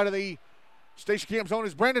wing side of the Station Camp zone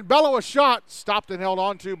is Brandon Bello. A shot stopped and held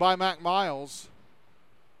on to by Mac Miles.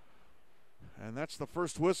 And that's the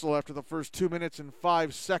first whistle after the first 2 minutes and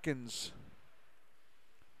 5 seconds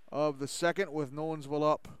of the second, with Nolensville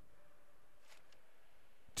up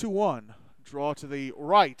 2-1. Draw to the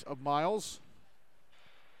right of Miles.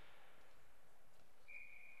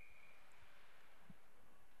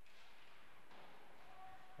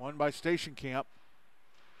 Won by Station Camp.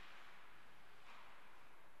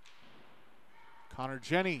 Connor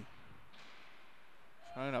Jenny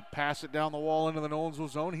trying to pass it down the wall into the Nolensville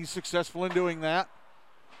zone. He's successful in doing that.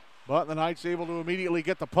 But the Knights able to immediately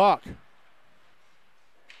get the puck.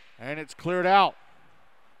 And it's cleared out.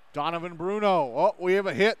 Donovan Bruno. Oh, we have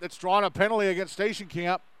a hit that's drawn a penalty against Station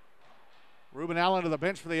Camp. Ruben Allen to the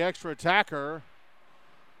bench for the extra attacker.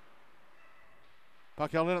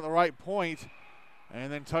 Puck held in at the right point.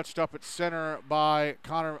 And then touched up at center by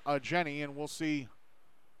Connor Jenny. And we'll see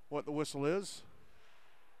what the whistle is.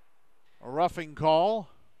 A roughing call.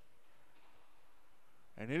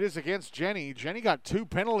 And it is against Jenny. Jenny got 2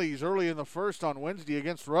 penalties early in the first on Wednesday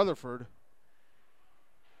against Rutherford.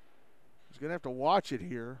 He's going to have to watch it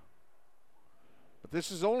here. But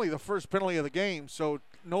this is only the first penalty of the game. So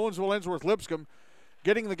Nolensville Ensworth Lipscomb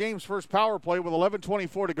getting the game's first power play with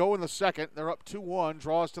 11:24 to go in the second. They're up 2-1.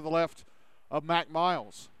 Draws to the left of Mac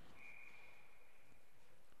Miles.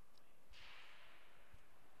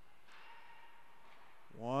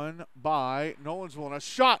 One by Nolensville. And a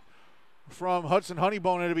shot from Hudson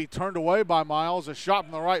Honeybone to be turned away by Miles. A shot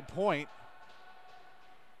from the right point.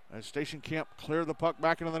 As Station Camp cleared the puck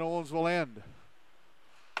back into the Nolensville end.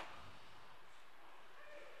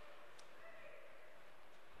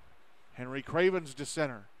 Henry Cravens to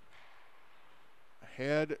center.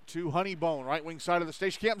 Ahead to Honeybone. Right wing side of the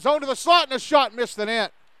Station Camp zone to the slot, and a shot missed the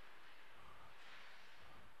net.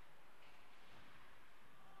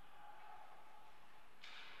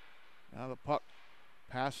 Now the puck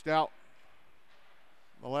passed out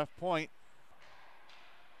the left point.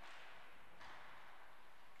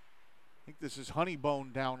 I think this is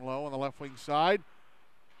Honeybone down low on the left wing side.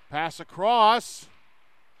 Pass across.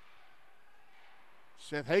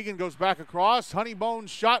 Seth Hagen goes back across.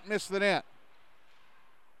 Honeybone's shot missed the net.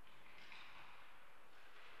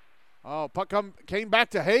 Oh, puck came back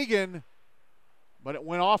to Hagen, but it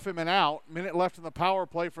went off him and out. Minute left in the power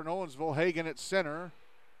play for Nolensville. Hagen at center.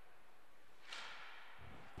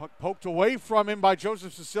 Puck poked away from him by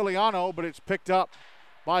Joseph Siciliano, but it's picked up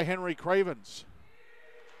by Henry Cravens.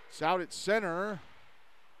 It's out at center.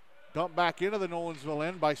 Dumped back into the Nolensville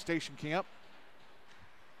end by Station Camp.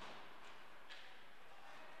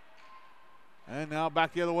 And now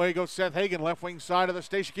back the other way goes Seth Hagen, left wing side of the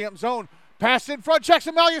Station Camp zone. Pass in front,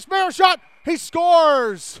 Jackson Malleus-Mayer shot. He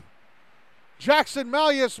scores! Jackson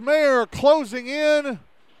Malleus-Mayer closing in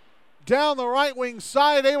down the right wing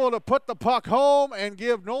side, able to put the puck home and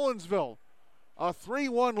give Nolensville a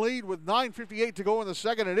 3-1 lead with 9:58 to go in the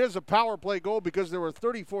second. It is a power play goal because there were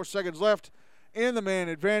 34 seconds left in the man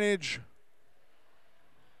advantage.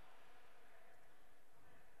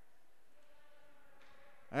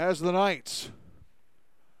 As the Knights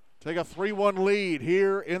take a 3-1 lead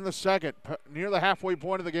here in the second, near the halfway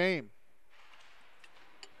point of the game.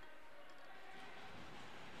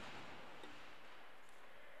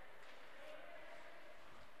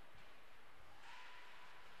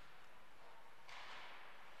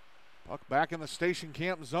 Puck back in the Station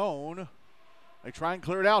Camp zone. They try and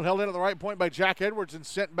clear it out. Held in at the right point by Jack Edwards and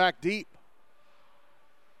sent back deep.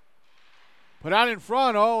 Put out in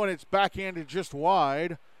front. Oh, and it's backhanded just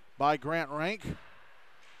wide by Grant Rank.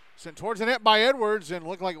 Sent towards the net by Edwards and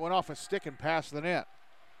looked like it went off a stick and past the net.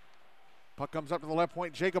 Puck comes up to the left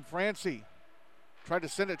point. Jacob Francie tried to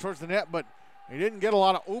send it towards the net, but he didn't get a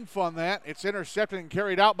lot of oomph on that. It's intercepted and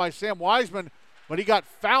carried out by Sam Wiseman, but he got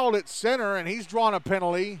fouled at center, and he's drawn a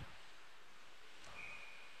penalty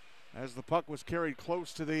as the puck was carried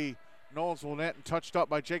close to the Nolensville net and touched up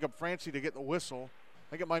by Jacob Francie to get the whistle. I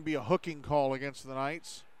think it might be a hooking call against the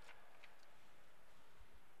Knights.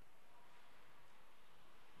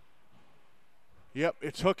 Yep,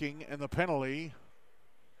 it's hooking, and the penalty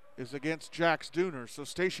is against Jax Dooner. So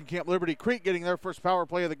Station Camp Liberty Creek getting their first power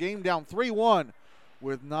play of the game, down 3-1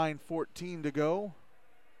 with 9:14 to go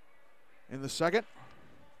in the second.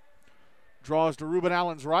 Draws to Ruben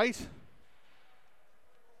Allen's right.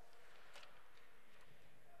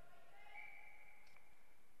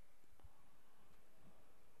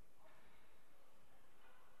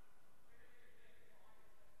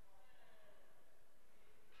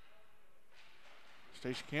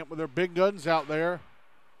 Station Camp with their big guns out there.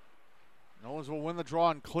 Nolens will win the draw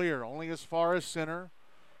and clear, only as far as center.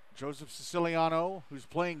 Joseph Siciliano, who's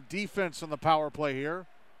playing defense on the power play here.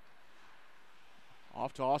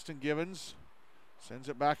 Off to Austin Givens. Sends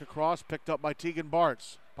it back across, picked up by Tegan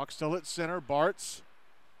Bartz. Puck still at center. Bartz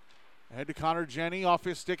ahead to Connor Jenny. Off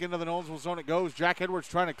his stick into the Nolensville zone it goes. Jack Edwards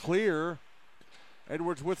trying to clear.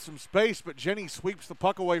 Edwards with some space, but Jenny sweeps the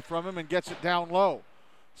puck away from him and gets it down low.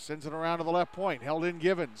 Sends it around to the left point. Held in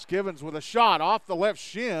Givens. Givens with a shot off the left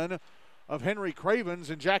shin of Henry Cravens,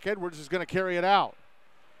 and Jack Edwards is going to carry it out.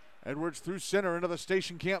 Edwards through center into the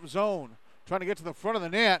Station Camp zone. Trying to get to the front of the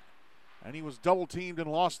net, and he was double teamed and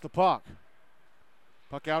lost the puck.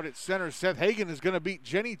 Puck out at center. Seth Hagen is going to beat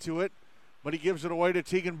Jenny to it, but he gives it away to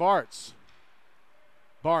Tegan Bartz.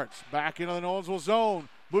 Bartz back into the Nolensville zone.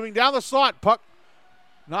 Moving down the slot. Puck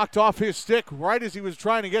knocked off his stick right as he was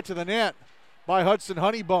trying to get to the net by Hudson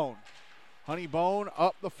Honeybone. Honeybone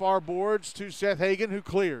up the far boards to Seth Hagen, who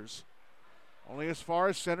clears. Only as far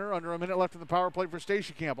as center, under a minute left in the power play for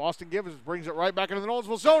Station Camp. Austin Givens brings it right back into the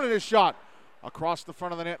Nolensville zone, and his shot across the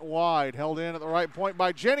front of the net wide. Held in at the right point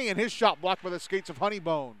by Jenny, and his shot blocked by the skates of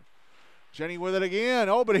Honeybone. Jenny with it again.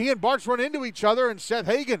 Oh, but he and Bartz run into each other, and Seth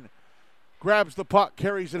Hagen grabs the puck,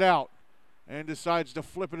 carries it out, and decides to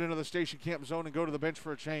flip it into the Station Camp zone and go to the bench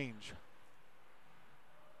for a change.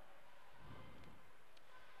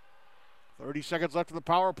 30 seconds left in the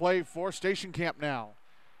power play for Station Camp now.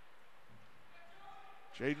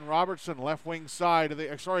 Jaden Robertson, left wing side of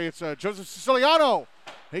the, it's Joseph Siciliano.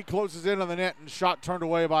 He closes in on the net, and shot turned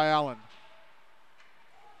away by Allen.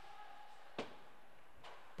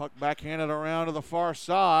 Puck backhanded around to the far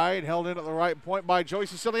side, held in at the right point by Joey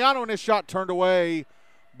Siciliano, and his shot turned away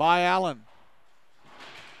by Allen.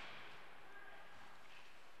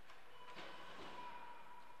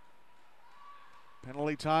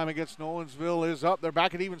 Penalty time against Nolensville is up. They're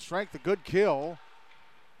back at even strength. A good kill.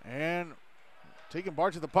 And Tegan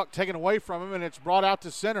Bartz with the puck taken away from him, and it's brought out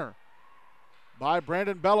to center by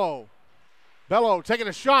Brandon Bello. Bello taking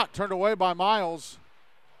a shot, turned away by Miles.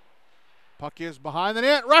 Puck is behind the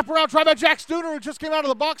net. Wraparound try by Jack Studer, who just came out of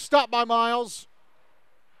the box, stopped by Miles.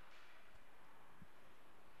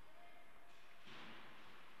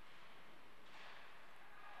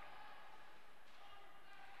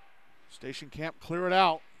 Station Camp clear it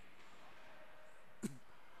out.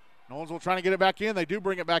 Nolensville trying to get it back in. They do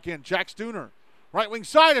bring it back in. Jack Studer, right wing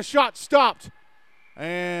side, a shot stopped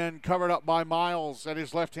and covered up by Miles at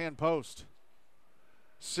his left-hand post.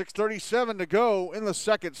 6:37 to go in the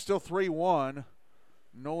second, still 3-1.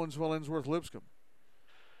 Nolensville Innsworth Lipscomb.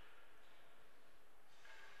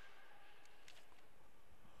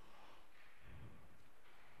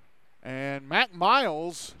 And Mac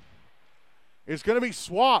Miles is going to be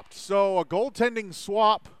swapped. So a goaltending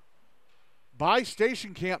swap by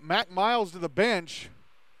Station Camp. Mac Miles to the bench.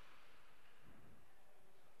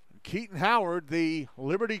 Keaton Howard, the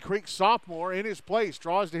Liberty Creek sophomore, in his place,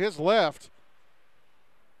 draws to his left.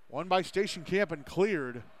 Won by Station Camp and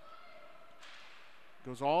cleared.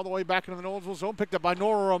 Goes all the way back into the Nolensville zone, picked up by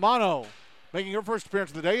Nora Romano, making her first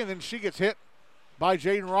appearance of the day, and then she gets hit by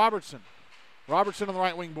Jaden Robertson. Robertson on the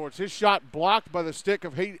right wing boards. His shot blocked by the stick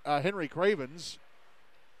of Henry Cravens.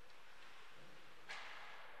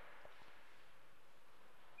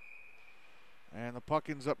 And the puck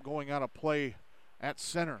ends up going out of play at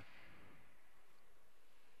center.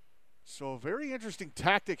 So a very interesting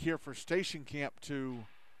tactic here for Station Camp to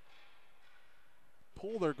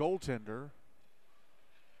pull their goaltender.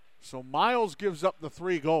 So Miles gives up the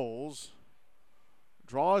 3 goals.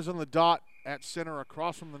 Draws on the dot at center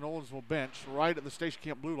across from the Nolensville bench, right at the Station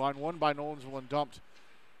Camp blue line. Won by Nolensville and dumped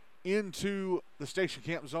into the Station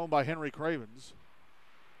Camp zone by Henry Cravens.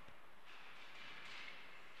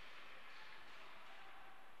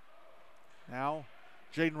 Now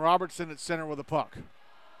Jaden Robertson at center with the puck.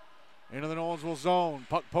 Into the Nolensville zone.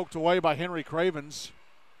 Puck poked away by Henry Cravens.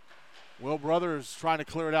 Will Brothers trying to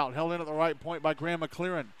clear it out. Held in at the right point by Graham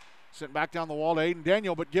McLaren. Sent back down the wall to Aiden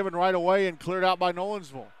Daniel, but given right away and cleared out by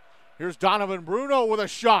Nolensville. Here's Donovan Bruno with a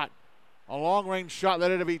shot. A long-range shot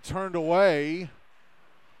that had to be turned away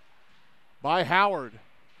by Howard.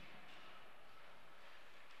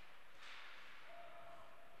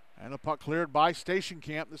 And the puck cleared by Station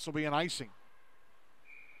Camp. This will be an icing.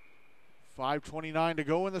 5:29 to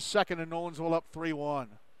go in the second, and Nolensville up 3-1.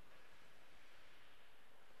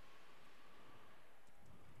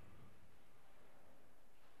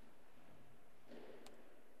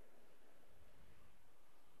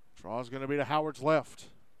 Draw is going to be to Howard's left.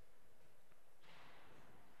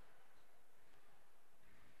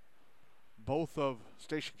 Both of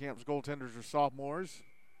Station Camp's goaltenders are sophomores,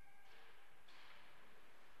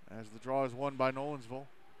 as the draw is won by Nolensville.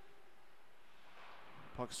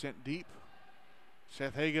 Puck sent deep.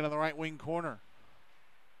 Seth Hagen on the right wing corner.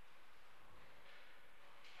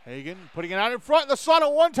 Hagen putting it out in front. The slot, a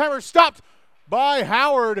one-timer stopped by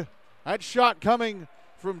Howard. That shot coming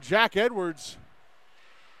from Jack Edwards.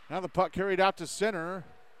 Now the puck carried out to center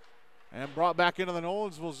and brought back into the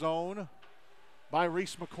Nolensville zone by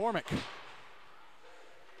Reese McCormick.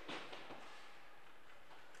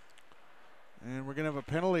 And we're going to have a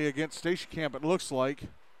penalty against Station Camp, it looks like.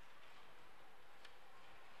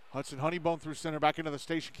 Hudson Honeybone through center back into the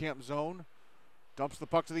Station Camp zone. Dumps the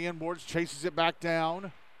puck to the inboards, chases it back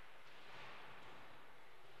down.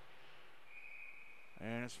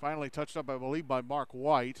 And it's finally touched up, I believe, by Mark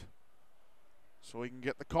White. So we can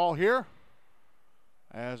get the call here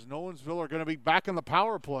as Nolensville are going to be back in the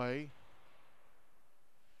power play.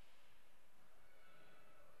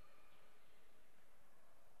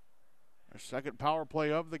 Their second power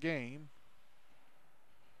play of the game.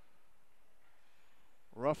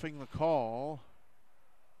 Roughing the call.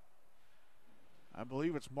 I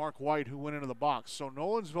believe it's Mark White who went into the box. So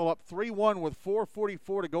Nolensville up 3-1 with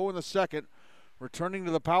 4:44 to go in the second. Returning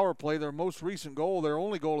to the power play, their most recent goal, their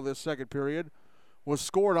only goal of this second period, was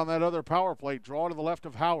scored on that other power play. Draw to the left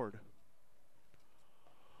of Howard.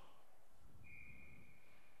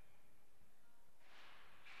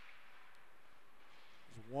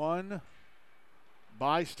 One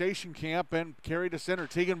by Station Camp and carried to center.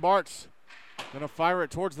 Tegan Bartz going to fire it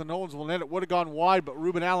towards the Nolensville net. It would have gone wide, but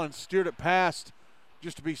Ruben Allen steered it past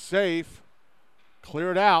just to be safe. Clear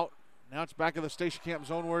it out. Now it's back in the Station Camp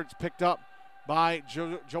zone where it's picked up by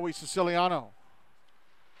Joey Siciliano.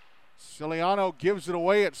 Siciliano gives it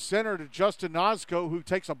away at center to Justin Nosko, who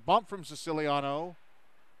takes a bump from Siciliano.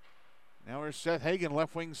 Now here's Seth Hagan,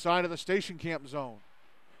 left wing side of the Station Camp zone.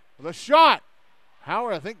 With a shot.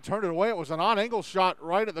 Howard, I think, turned it away. It was an on-angle shot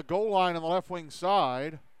right at the goal line on the left wing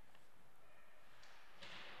side.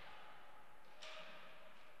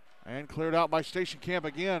 And cleared out by Station Camp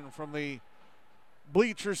again from the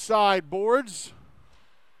bleacher side boards.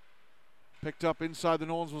 Picked up inside the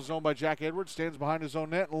Nolensville zone by Jack Edwards. Stands behind his own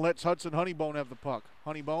net and lets Hudson Honeybone have the puck.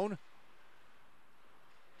 Honeybone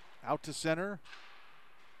out to center.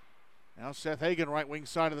 Now Seth Hagan, right wing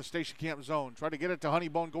side of the Station Camp zone. Try to get it to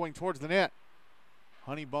Honeybone going towards the net.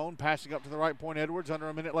 Honeybone passing up to the right point. Edwards, under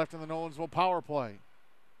a minute left in the Nolensville power play.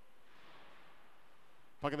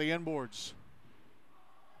 Puck at the inboards.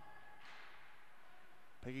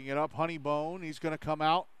 Picking it up, Honeybone. He's going to come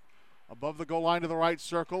out above the goal line to the right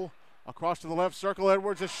circle. Across to the left circle,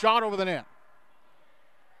 Edwards, a shot over the net.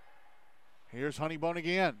 Here's Honeybone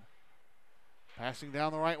again. Passing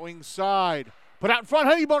down the right wing side. Put out in front,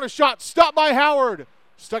 Honeybone, a shot. Stopped by Howard.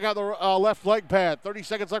 Stuck out the left leg pad. 30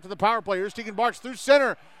 seconds left in the power play. Here's Tegan Bartz through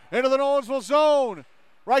center. Into the Nolensville zone.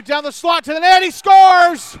 Right down the slot to the net. He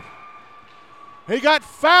scores! He got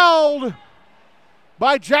fouled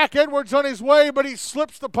by Jack Edwards on his way, but he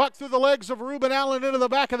slips the puck through the legs of Ruben Allen into the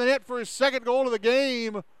back of the net for his second goal of the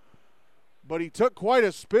game. But he took quite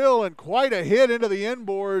a spill and quite a hit into the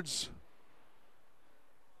inboards.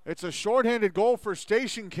 It's a shorthanded goal for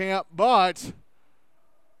Station Camp, but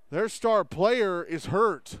their star player is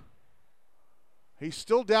hurt. He's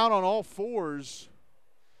still down on all fours.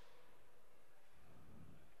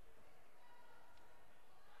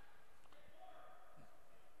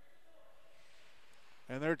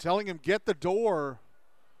 And they're telling him, get the door.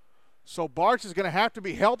 So Bartz is going to have to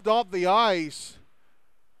be helped off the ice.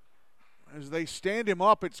 As they stand him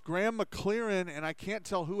up, it's Graham McLaren, and I can't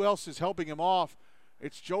tell who else is helping him off.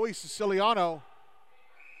 It's Joey Siciliano.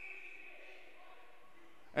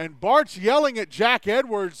 And Bartz yelling at Jack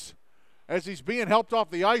Edwards as he's being helped off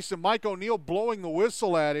the ice, and Mike O'Neill blowing the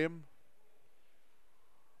whistle at him.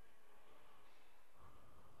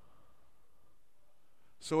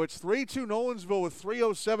 So it's 3-2 Nolensville with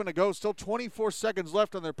 3:07 to go. Still 24 seconds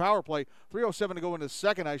left on their power play. 3:07 to go in the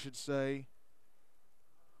second, I should say.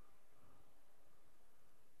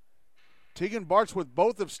 Tegan Bartz with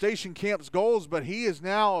both of Station Camp's goals, but he is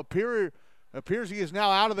now appears he is now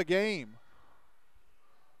out of the game.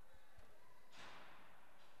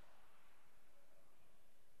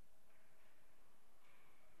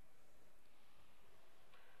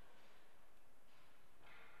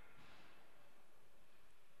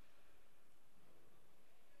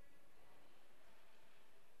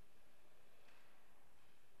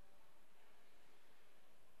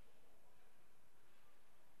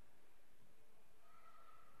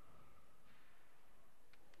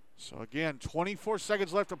 So again, 24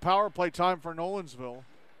 seconds left of power play time for Nolensville.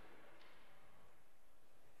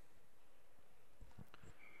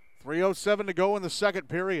 3:07 to go in the second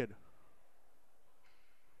period.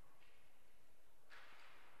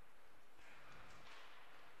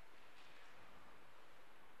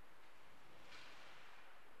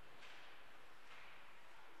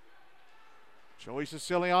 Joey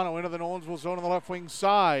Siciliano into the Nolensville zone on the left wing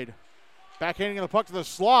side. Backhanding the puck to the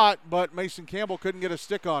slot, but Mason Campbell couldn't get a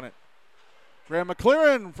stick on it. Graham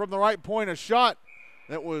McLaren from the right point, a shot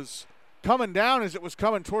that was coming down as it was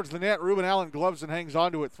coming towards the net. Ruben Allen gloves and hangs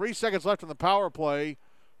onto it. 3 seconds left in the power play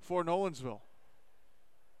for Nolensville.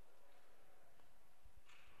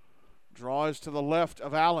 Draw is to the left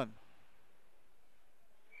of Allen.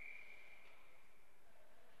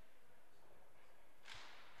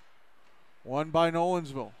 Won by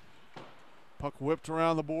Nolensville. Puck whipped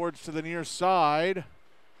around the boards to the near side.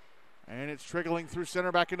 And it's trickling through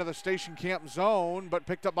center back into the Station Camp zone, but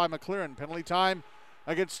picked up by McLaren. Penalty time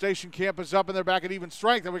against Station Camp is up, and they're back at even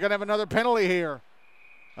strength. And we're going to have another penalty here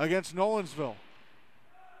against Nolensville.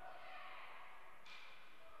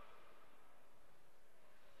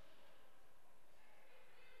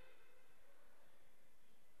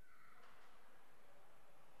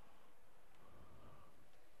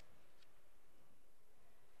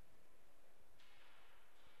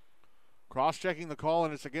 Cross-checking the call,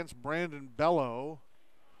 and it's against Brandon Bello.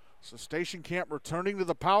 So Station Camp returning to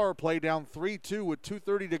the power play, down 3-2 with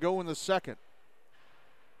 2:30 to go in the second.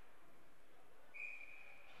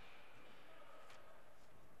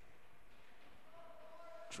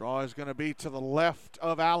 Draw is going to be to the left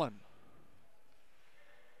of Allen.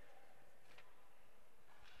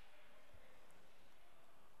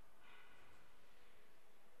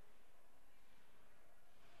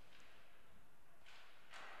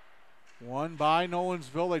 Won by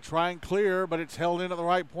Nolensville. They try and clear, but it's held in at the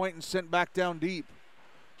right point and sent back down deep.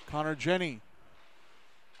 Connor Jenny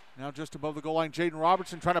now just above the goal line. Jaden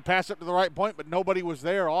Robertson trying to pass up to the right point, but nobody was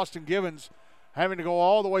there. Austin Givens having to go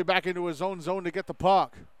all the way back into his own zone to get the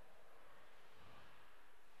puck.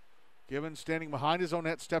 Givens standing behind his own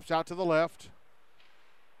net, steps out to the left.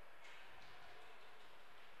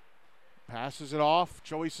 Passes it off.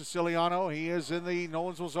 Joey Siciliano. He is in the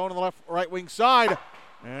Nolensville zone on the right wing side.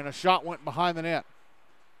 And a shot went behind the net.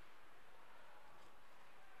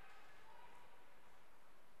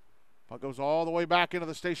 Puck goes all the way back into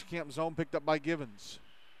the Station Camp zone, picked up by Givens.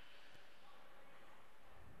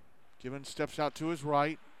 Givens steps out to his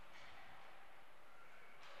right.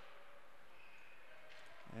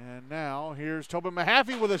 And now here's Tobin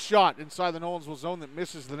Mahaffey with a shot inside the Nolensville zone that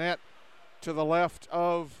misses the net to the left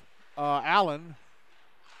of Allen.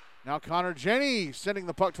 Now Connor Jenny sending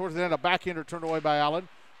the puck towards the net. A backhander turned away by Allen.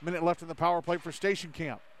 Minute left in the power play for Station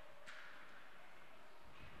Camp.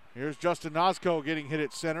 Here's Justin Nosko getting hit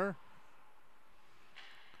at center,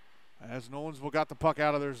 as Nolensville got the puck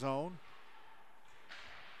out of their zone.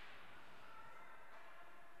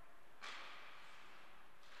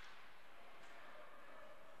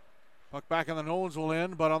 Puck back in the Nolensville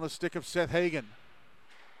end, but on the stick of Seth Hagan.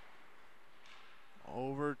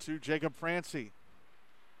 Over to Jacob Francie.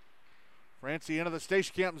 Francie into the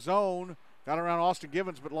Station Camp zone. Got around Austin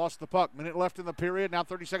Givens, but lost the puck. Minute left in the period. Now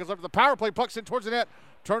 30 seconds left in the power play. Puck's in towards the net.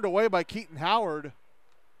 Turned away by Keaton Howard.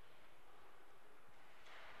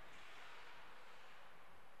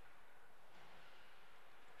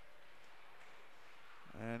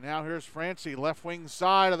 And now here's Francie, left wing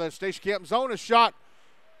side of the Station Camp zone. A shot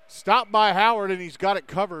stopped by Howard, and he's got it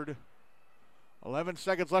covered. 11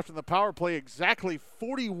 seconds left in the power play. Exactly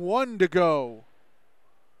 41 to go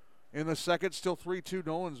in the second. Still 3-2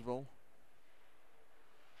 Nolensville.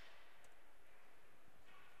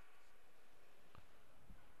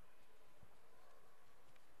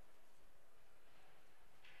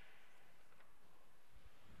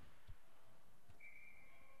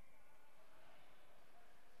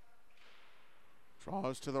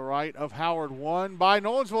 Draws to the right of Howard. Won by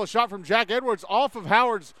Nolensville. A shot from Jack Edwards off of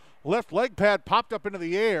Howard's left leg pad. Popped up into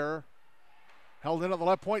the air. Held in at the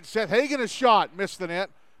left point. Seth Hagan a shot. Missed the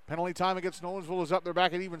net. Penalty time against Nolensville is up. They're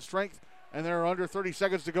back at even strength. And there are under 30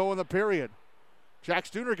 seconds to go in the period. Jack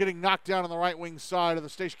Stooner getting knocked down on the right wing side of the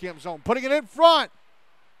Station Camp zone. Putting it in front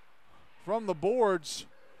from the boards.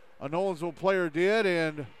 A Nolensville player did.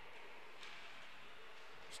 And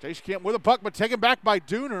Station Camp with a puck, but taken back by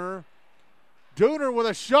Dooner. Dooner with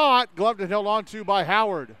a shot, gloved and held on to by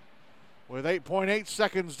Howard with 8.8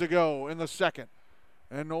 seconds to go in the second.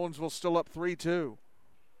 And Nolensville still up 3-2.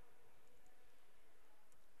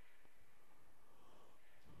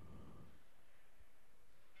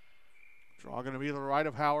 Draw going to be to the right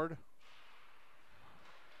of Howard.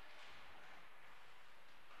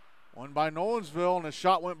 Won by Nolensville, and a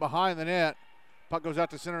shot went behind the net. Puck goes out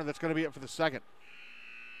to center, and that's going to be it for the second.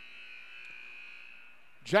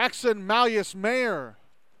 Jackson Malleus Mayer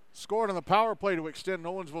scored on the power play to extend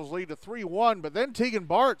Nolensville's lead to 3-1, but then Tegan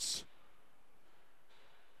Bartz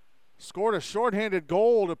scored a shorthanded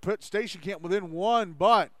goal to put Station Camp within one,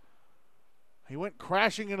 but He went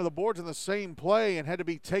crashing into the boards in the same play and had to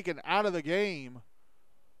be taken out of the game.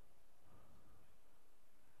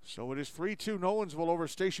 So it is 3-2 Nolensville over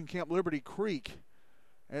Station Camp Liberty Creek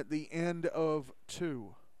at the end of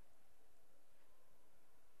 2.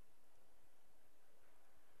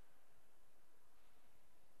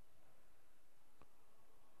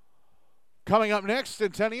 Coming up next,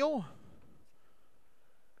 Centennial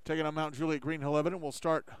taking on Mount Juliet Green Hill Lebanon. We'll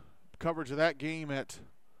start coverage of that game at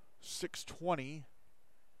 6:20.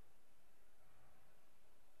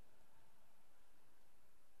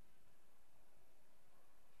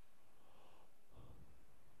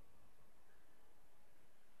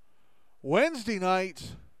 Wednesday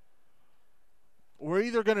night, we're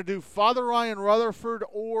either going to do Father Ryan Rutherford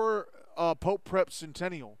or Pope Prep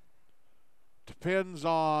Centennial. Depends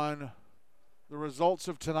on the results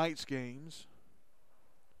of tonight's games.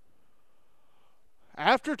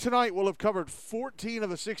 After tonight, we'll have covered 14 of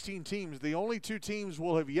the 16 teams. The only 2 teams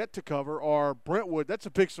we'll have yet to cover are Brentwood. That's a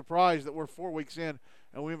big surprise that we're 4 weeks in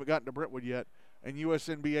and we haven't gotten to Brentwood yet. And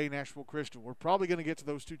USNBA Nashville Christian. We're probably going to get to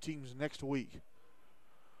those 2 teams next week.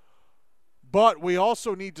 But we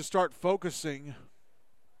also need to start focusing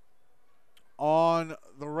on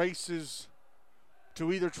the races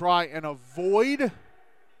to either try and avoid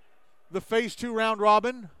the Phase 2 round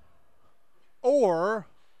robin or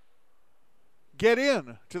get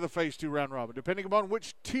in to the Phase 2 round robin, depending upon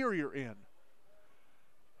which tier you're in.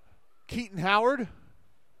 Keaton Howard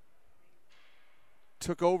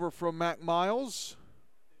took over from Mac Miles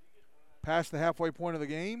past the halfway point of the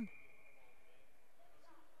game.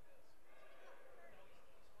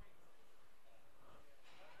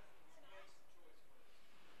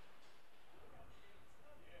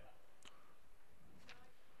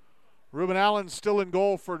 Ruben Allen's still in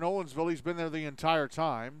goal for Nolensville. He's been there the entire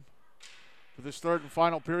time. For this third and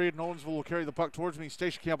final period, Nolensville will carry the puck towards me.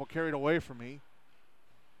 Station Camp will carry it away from me.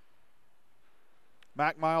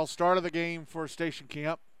 Mac Miles started the game for Station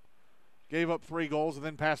Camp. Gave up 3 goals and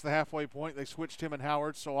then passed the halfway point. They switched him and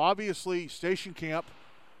Howard. So obviously Station Camp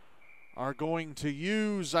are going to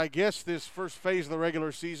use, I guess, this first phase of the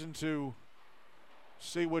regular season to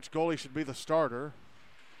see which goalie should be the starter.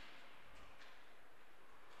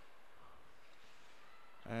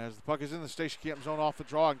 As the puck is in the Station Camp zone off the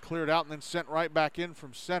draw and cleared out and then sent right back in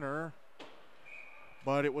from center.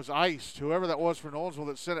 But it was iced. Whoever that was for Nolensville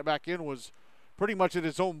that sent it back in was pretty much at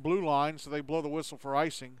his own blue line, so they blow the whistle for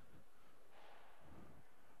icing.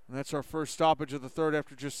 And that's our first stoppage of the third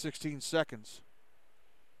after just 16 seconds.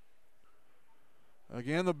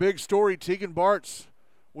 Again, the big story, Tegan Bartz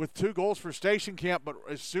with 2 goals for Station Camp, but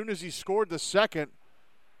as soon as he scored the second,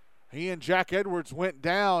 he and Jack Edwards went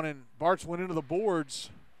down and Bartz went into the boards.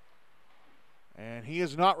 And he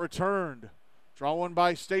has not returned. Draw one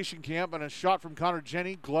by Station Camp and a shot from Connor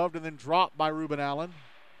Jenny, gloved and then dropped by Ruben Allen.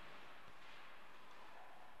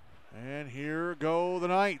 And here go the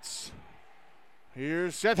Knights.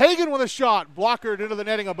 Here's Seth Hagan with a shot. Blockered into the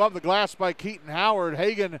netting above the glass by Keaton Howard.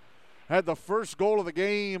 Hagan had the first goal of the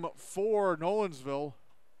game for Nolensville.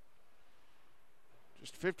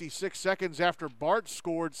 Just 56 seconds after Bart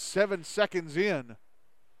scored, 7 seconds in.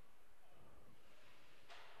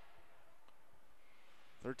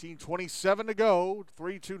 13:27 to go.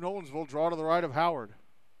 3-2 Nolensville. Draw to the right of Howard.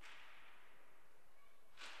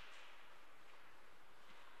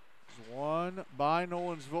 One by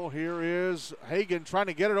Nolensville. Here is Hagan trying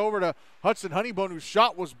to get it over to Hudson Honeybone, whose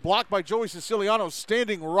shot was blocked by Joey Siciliano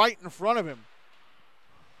standing right in front of him.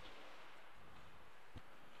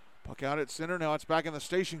 Puck out at center. Now it's back in the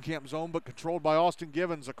Station Camp zone, but controlled by Austin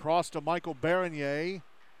Givens. Across to Michael Bernier.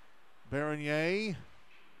 Bernier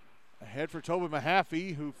ahead for Tobin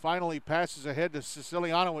Mahaffey, who finally passes ahead to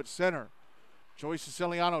Siciliano at center. Joey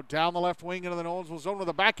Siciliano down the left wing into the Nolensville zone with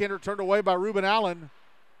a backhander turned away by Ruben Allen.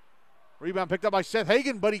 Rebound picked up by Seth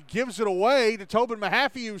Hagan, but he gives it away to Tobin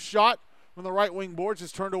Mahaffey, whose shot from the right wing boards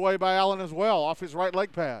is turned away by Allen as well, off his right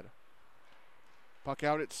leg pad. Puck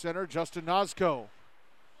out at center, Justin Nozko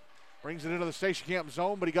brings it into the Station Camp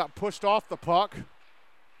zone, but he got pushed off the puck.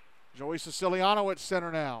 Joey Siciliano at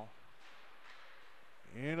center now.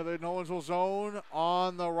 Into the Nolensville zone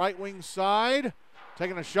on the right wing side.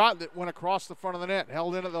 Taking a shot that went across the front of the net.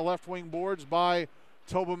 Held in at the left wing boards by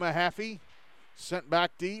Tobin Mahaffey. Sent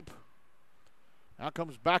back deep. Now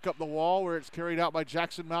comes back up the wall where it's carried out by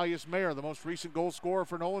Jackson Malleus-Mayer, the most recent goal scorer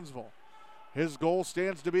for Nolensville. His goal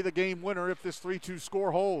stands to be the game winner if this 3-2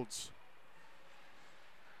 score holds.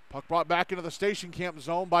 Puck brought back into the Station Camp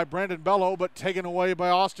zone by Brandon Bello, but taken away by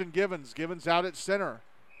Austin Givens. Givens out at center.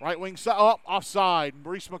 Right wing side, offside.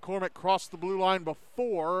 Maurice McCormick crossed the blue line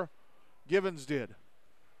before Givens did.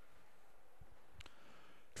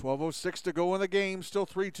 12:06 to go in the game. Still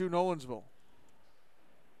 3-2 Nolensville.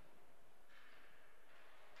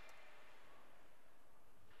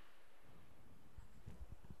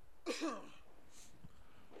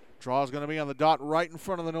 Draw is going to be on the dot right in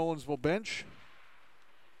front of the Nolensville bench.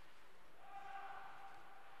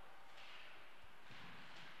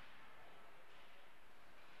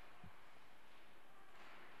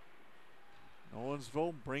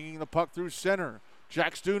 Nolensville bringing the puck through center.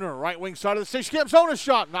 Jack Stuner, right wing side of the station camp zone, a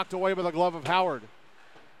shot knocked away by the glove of Howard.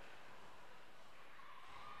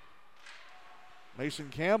 Mason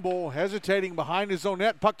Campbell hesitating behind his own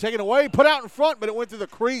net. Puck taken away, put out in front, but it went through the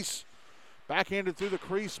crease. Backhanded through the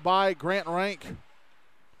crease by Grant Rank.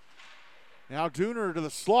 Now Dooner to the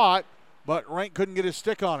slot, but Rank couldn't get his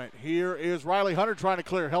stick on it. Here is Riley Hunter trying to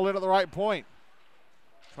clear, held it at the right point.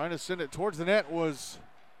 Trying to send it towards the net was,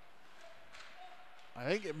 I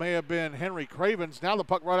think it may have been Henry Cravens. Now the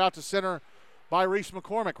puck right out to center by Reese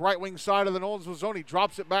McCormick. Right wing side of the Nolensville zone. He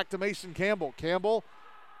drops it back to Mason Campbell. Campbell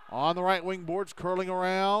on the right wing boards, curling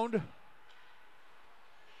around.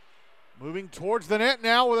 Moving towards the net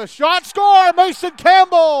now with a shot. Score! Mason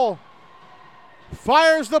Campbell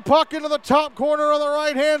fires the puck into the top corner on the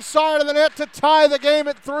right-hand side of the net to tie the game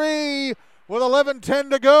at 3 with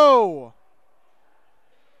 11:10 to go.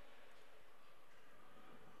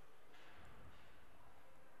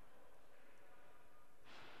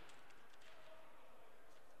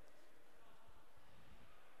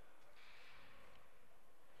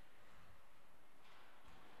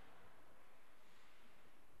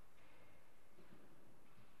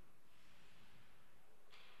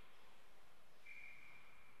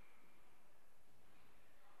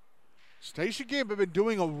 Station Camp have been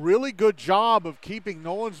doing a really good job of keeping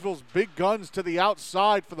Nolensville's big guns to the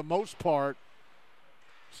outside for the most part.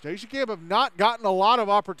 Station Camp have not gotten a lot of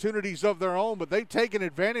opportunities of their own, but they've taken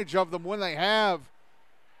advantage of them when they have.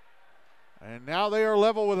 And now they are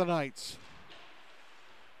level with the Knights.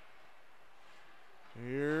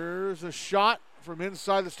 Here's a shot from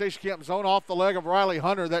inside the Station Camp zone off the leg of Riley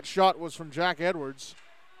Hunter. That shot was from Jack Edwards.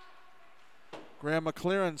 Graham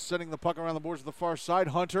McLaren sending the puck around the boards to the far side.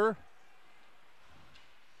 Hunter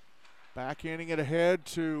backhanding it ahead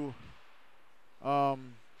to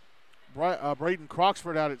Braden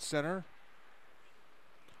Croxford out at center.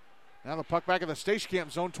 Now the puck back in the Station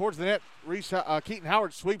Camp zone towards the net. Keaton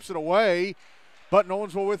Howard sweeps it away, but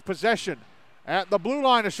Nolensville with possession. At the blue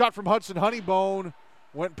line, a shot from Hudson Honeybone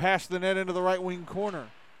went past the net into the right wing corner.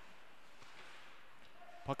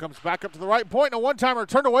 Puck comes back up to the right point, and a one-timer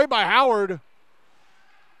turned away by Howard.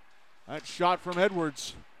 That shot from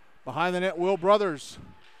Edwards. Behind the net, Will Brothers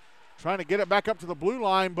trying to get it back up to the blue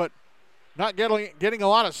line, but not getting a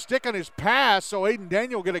lot of stick on his pass, so Aiden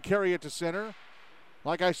Daniel going to carry it to center.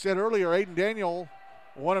 Like I said earlier, Aiden Daniel,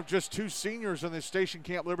 one of just 2 seniors in this Station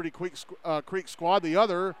Camp Liberty Creek squad. The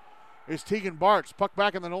other is Tegan Bartz. Puck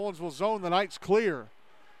back in the Nolensville zone. The Knights clear.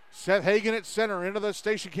 Seth Hagen at center into the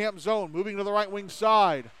Station Camp zone, moving to the right wing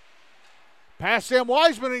side. Past Sam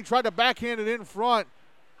Wiseman, and he tried to backhand it in front,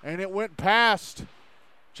 and it went past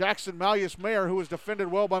Jackson Malleus-Mayer, who was defended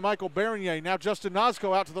well by Michael Bernier. Now Justin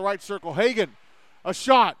Nozko out to the right circle. Hagen, a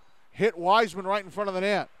shot, hit Wiseman right in front of the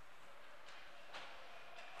net.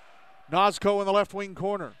 Nozko in the left wing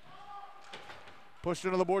corner. Pushed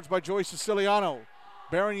into the boards by Joey Siciliano.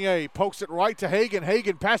 Bernier pokes it right to Hagen.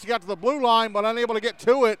 Hagen passing out to the blue line, but unable to get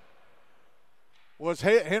to it was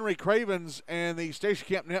Henry Cravens, and the Station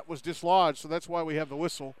Camp net was dislodged, so that's why we have the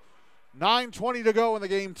whistle. 9:20 to go in the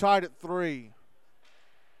game, tied at 3.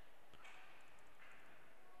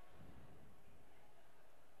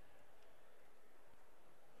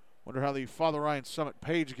 Wonder how the Father Ryan Summit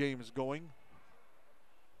Page game is going.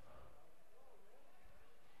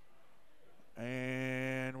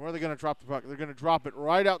 And where are they going to drop the puck? They're going to drop it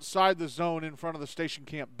right outside the zone in front of the Station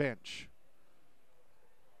Camp bench.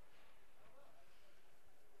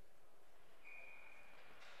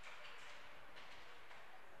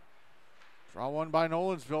 Draw one by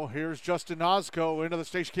Nolensville. Here's Justin Nozko into the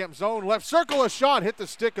Station Camp zone. Left circle, a shot. Hit the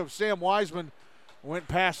stick of Sam Wiseman. Went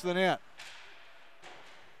past the net.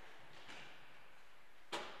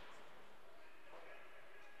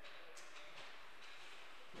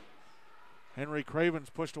 Henry Cravens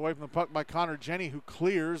pushed away from the puck by Connor Jenny, who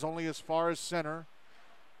clears only as far as center.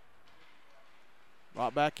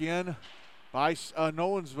 Brought back in by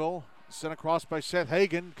Nolensville. Sent across by Seth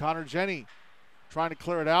Hagen. Connor Jenny trying to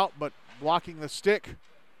clear it out, but blocking the stick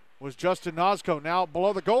was Justin Nozko. Now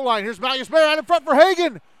below the goal line. Here's Malleus-Mayer out in front for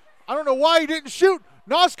Hagen. I don't know why he didn't shoot.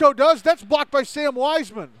 Nozko does. That's blocked by Sam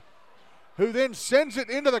Wiseman, who then sends it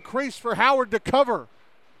into the crease for Howard to cover.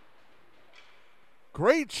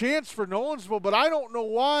 Great chance for Nolensville, but I don't know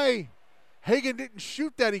why Hagan didn't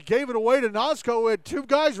shoot that. He gave it away to Nosco, who had two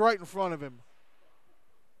guys right in front of him.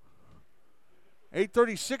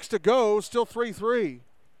 8:36 to go, still 3-3.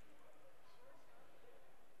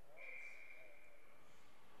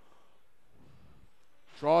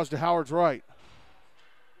 Draws to Howard's right.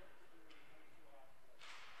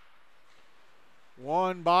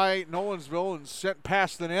 Won by Nolensville and sent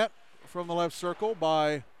past the net from the left circle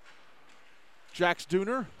by Jax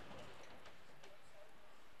Dooner.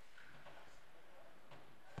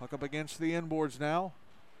 Puck up against the inboards now.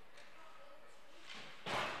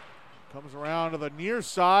 Comes around to the near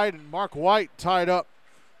side, and Mark White tied up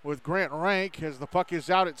with Grant Rank as the puck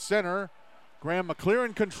is out at center. Graham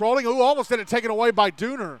McLaren controlling. Ooh, almost had it taken away by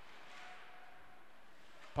Dooner.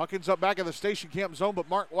 Puck ends up back in the station camp zone, but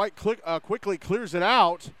Mark White quickly clears it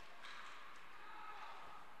out.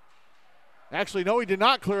 Actually, no, he did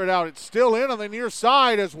not clear it out. It's still in on the near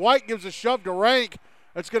side as White gives a shove to Rank.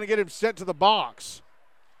 That's going to get him sent to the box.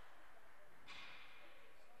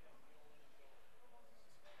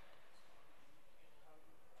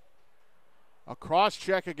 A cross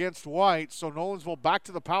check against White, so Nolensville back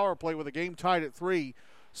to the power play with a game tied at 3.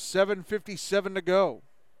 7:57 to go.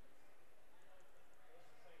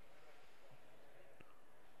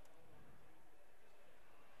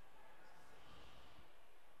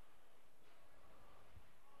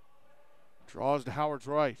 Draws to Howard's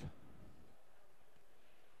right.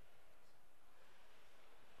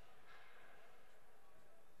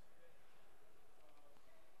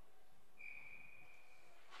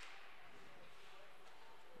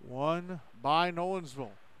 One by Nolensville.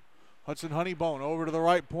 Hudson Honeybone over to the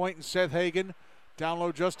right point, and Seth Hagan down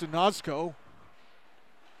low just to Nosco.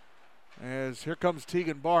 As here comes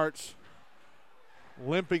Tegan Bartz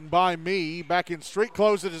limping by me. Back in street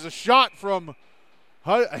clothes. It is a shot from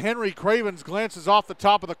Henry Cravens, glances off the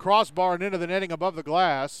top of the crossbar and into the netting above the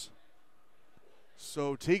glass.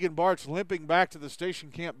 So Tegan Bartz limping back to the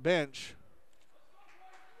station camp bench.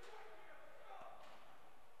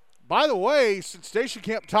 By the way, since Station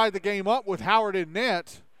Camp tied the game up with Howard in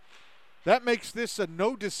net, that makes this a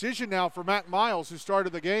no decision now for Mac Miles, who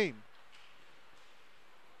started the game.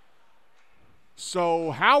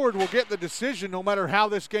 So Howard will get the decision no matter how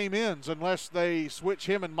this game ends, unless they switch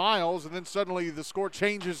him and Miles, and then suddenly the score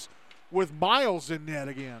changes with Miles in net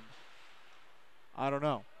again. I don't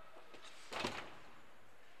know.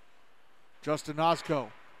 Justin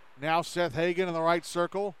Nosco. Now Seth Hagan in the right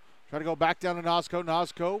circle. Try to go back down to Nosco.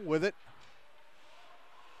 Nosco with it.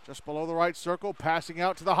 Just below the right circle. Passing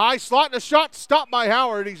out to the high slot. And a shot stopped by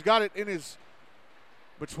Howard. He's got it in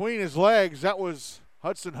between his legs. That was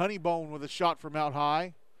Hudson Honeybone with a shot from out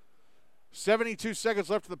high. 72 seconds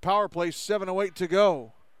left of the power play. 7:08 to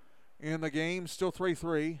go in the game. Still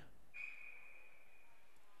 3-3.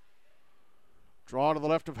 Draw to the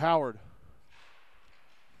left of Howard.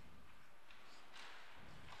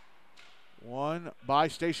 One by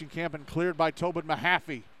Station Camp and cleared by Tobin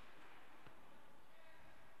Mahaffey.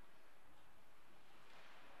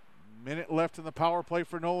 Minute left in the power play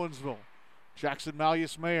for Nolensville. Jackson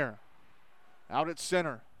Malleus-Mayer out at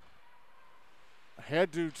center.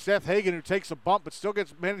 Ahead to Seth Hagan, who takes a bump but still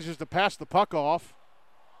manages to pass the puck off.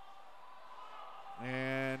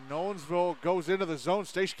 And Nolensville goes into the zone.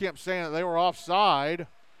 Station Camp saying that they were offside.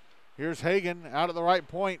 Here's Hagan out at the right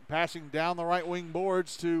point, passing down the right wing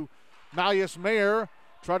boards to Malleus-Mayer.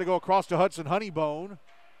 Try to go across to Hudson Honeybone.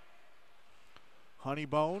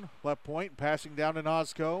 Honeybone, left point, passing down to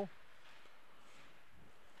Nosco.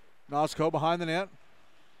 Nosco behind the net.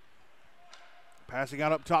 Passing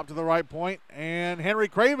out up top to the right point. And Henry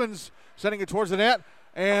Cravens sending it towards the net.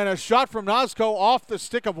 And a shot from Nosco off the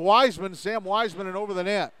stick of Wiseman. Sam Wiseman and over the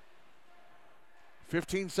net.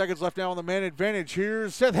 15 seconds left now on the man advantage.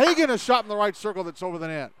 Here's Seth Hagan, a shot in the right circle that's over the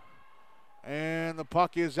net. And the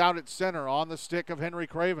puck is out at center on the stick of Henry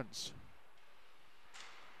Cravens.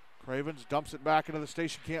 Cravens dumps it back into the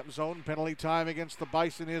Station Camp zone. Penalty time against the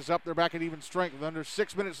Bison is up. They're back at even strength with under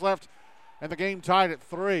 6 minutes left and the game tied at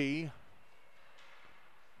 3.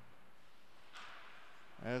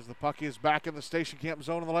 As the puck is back in the Station Camp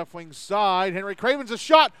zone on the left wing side. Henry Cravens, a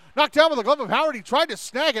shot knocked down with the glove of Howard. He tried to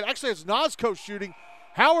snag it. Actually, it's Nosco shooting.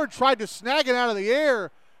 Howard tried to snag it out of the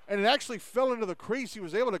air, and it actually fell into the crease. He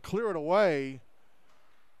was able to clear it away.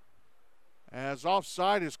 As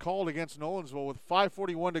offside is called against Nolensville with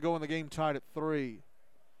 5:41 to go in the game, tied at 3.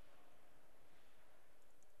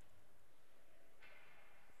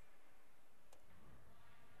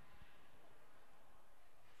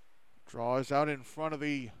 Draw is out in front of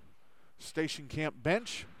the Station Camp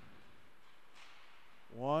bench.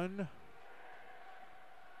 1,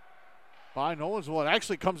 by Nolensville. It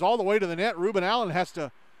actually comes all the way to the net. Ruben Allen has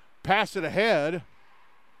to pass it ahead.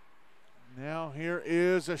 Now here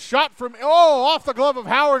is a shot from, off the glove of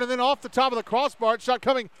Howard and then off the top of the crossbar. Shot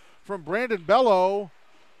coming from Brandon Bello.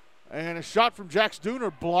 And a shot from Jax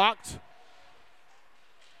Dooner blocked.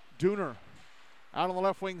 Dooner out on the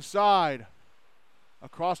left wing side.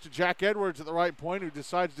 Across to Jack Edwards at the right point, who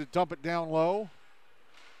decides to dump it down low.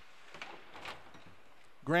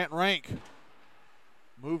 Grant Rank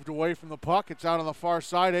moved away from the puck. It's out on the far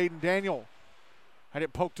side. Aiden Daniel had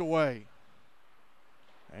it poked away.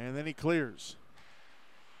 And then he clears.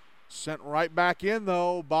 Sent right back in,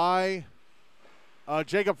 though, by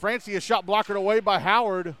Jacob Francie. A shot blockered away by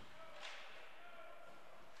Howard.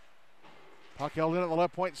 Puck held in at the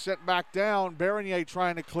left point, sent back down. Bernier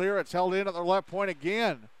trying to clear. It's held in at the left point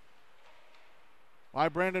again by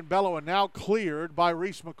Brandon Bello, and now cleared by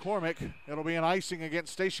Reese McCormick. It'll be an icing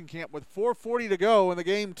against Station Camp with 4:40 to go and the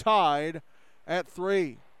game tied at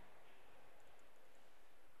 3.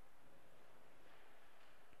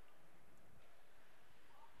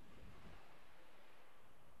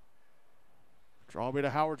 Draw will be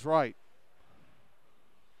to Howard's right.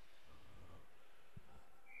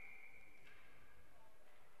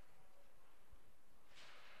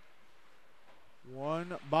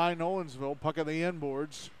 One by Nolensville. Puck at the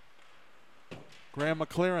inboards. Graham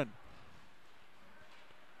McLaren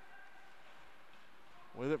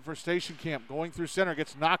with it for Station Camp. Going through center.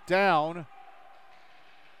 Gets knocked down.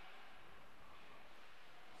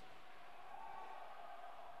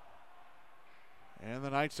 And the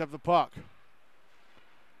Knights have the puck.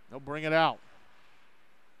 They'll bring it out.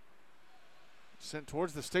 Sent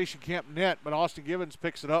towards the Station Camp net, but Austin Givens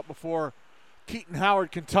picks it up before Keaton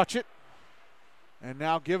Howard can touch it. And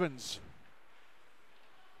now Givens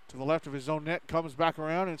to the left of his own net, comes back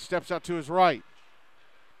around and steps out to his right.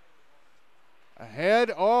 Ahead,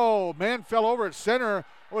 man fell over at center.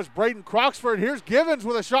 It was Braden Croxford. Here's Givens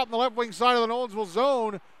with a shot in the left wing side of the Nolensville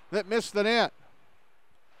zone that missed the net.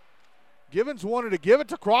 Givens wanted to give it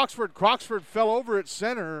to Croxford. Croxford fell over at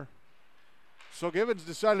center, so Givens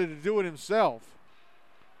decided to do it himself.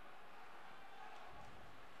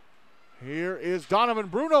 Here is Donovan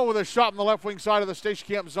Bruno with a shot in the left wing side of the Station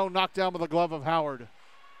Camp zone, knocked down with the glove of Howard.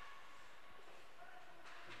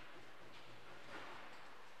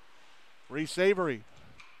 Reese Avery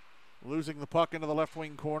losing the puck into the left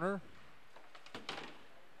wing corner.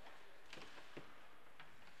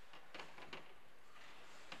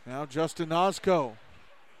 Now Justin Nosco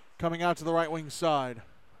coming out to the right wing side.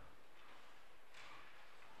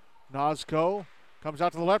 Nosco comes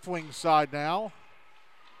out to the left wing side now.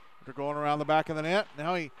 They're going around the back of the net.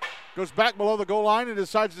 Now he goes back below the goal line and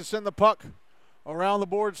decides to send the puck around the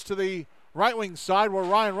boards to the right wing side, where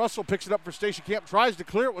Ryan Russell picks it up for Station Camp, tries to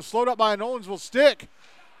clear it, was slowed up by a Nolensville stick.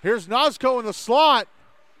 Here's Nosco in the slot.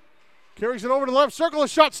 Carries it over to the left circle. A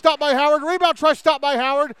shot stopped by Howard. Rebound try stopped by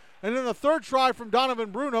Howard. And then the third try from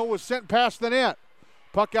Donovan Bruno was sent past the net.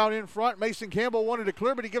 Puck out in front. Mason Campbell wanted to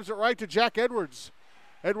clear, but he gives it right to Jack Edwards.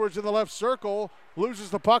 Edwards in the left circle.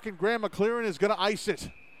 Loses the puck, and Graham McLaren is going to ice it.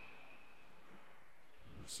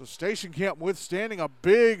 So Station Camp withstanding a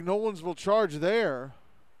big Nolensville charge there.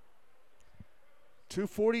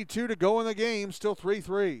 2:42 to go in the game. Still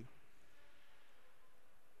 3-3.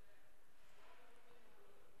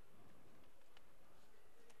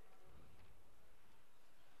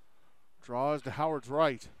 Draws to Howard's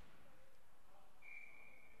right.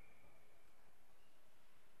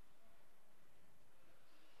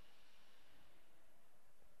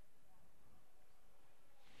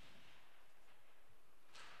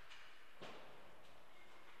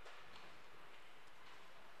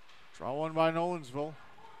 Draw one by Nolensville.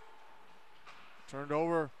 Turned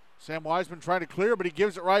over. Sam Wiseman trying to clear, but he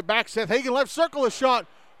gives it right back. Seth Hagen left circle, a shot.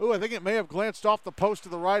 I think it may have glanced off the post to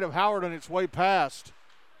the right of Howard on its way past.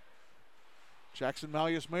 Jackson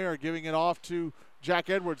Malleus-Mayer giving it off to Jack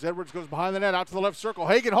Edwards. Edwards goes behind the net, out to the left circle.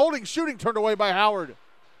 Hagen holding, shooting, turned away by Howard.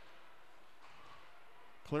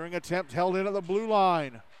 Clearing attempt held in at the blue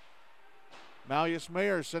line.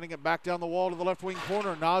 Malleus-Mayer sending it back down the wall to the left wing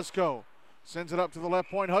corner. Nosco sends it up to the left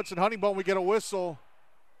point. Hudson Honeybolt, we get a whistle.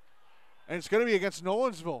 And it's going to be against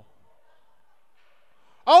Nolensville.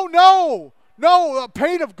 Oh, no! No, a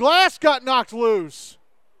pane of glass got knocked loose.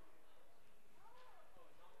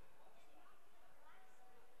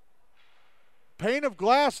 Pane of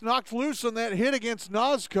glass knocked loose on that hit against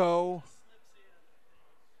Nosco.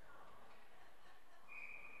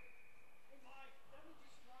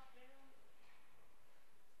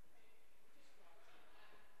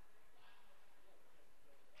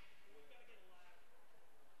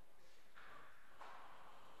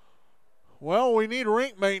 Well, we need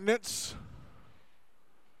rink maintenance.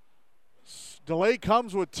 Delay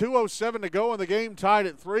comes with 2:07 to go in the game, tied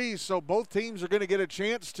at 3, so both teams are going to get a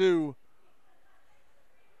chance to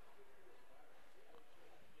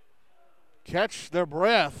catch their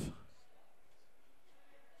breath.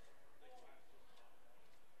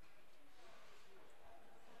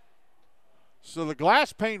 So the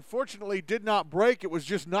glass pane fortunately did not break. It was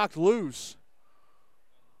just knocked loose.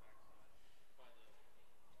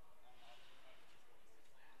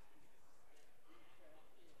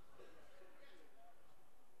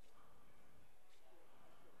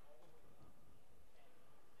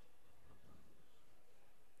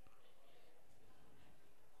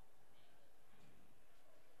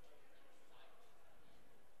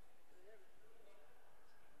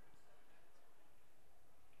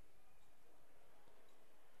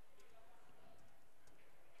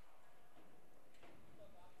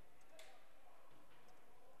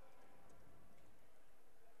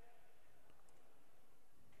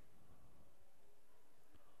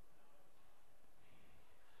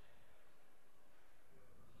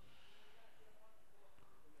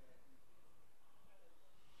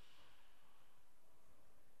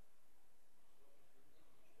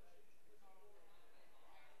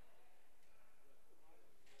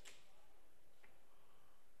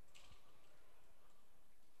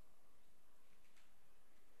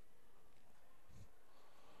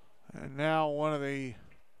 And now one of the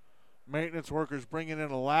maintenance workers bringing in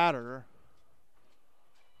a ladder.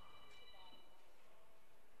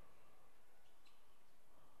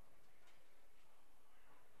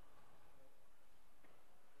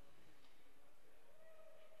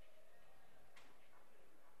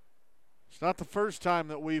 It's not the first time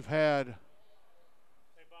that we've had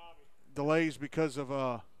delays because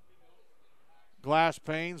of glass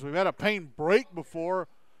panes. We've had a pane break before.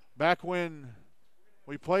 Back when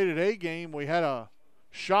we played at A game, we had a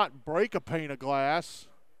shot break a pane of glass.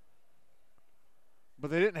 But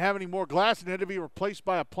they didn't have any more glass and it had to be replaced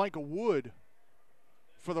by a plank of wood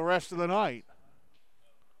for the rest of the night.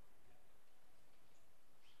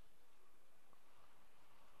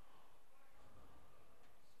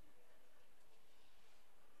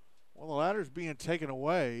 Well, the ladder's being taken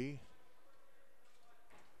away.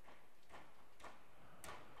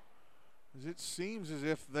 It seems as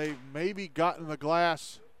if they've maybe gotten the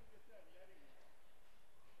glass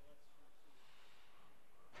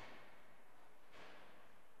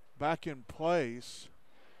back in place.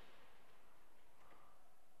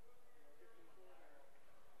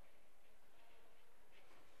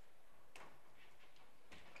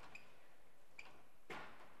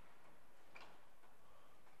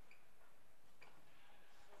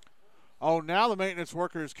 Oh, now the maintenance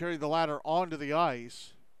workers carry the ladder onto the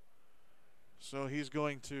ice. So he's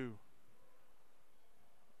going to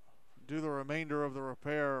do the remainder of the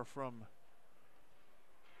repair from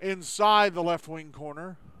inside the left wing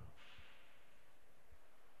corner.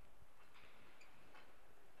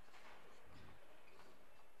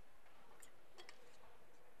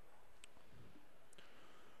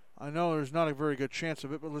 I know there's not a very good chance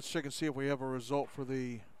of it, but let's check and see if we have a result for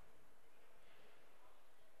the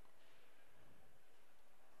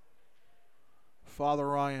Father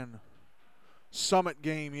Ryan Summit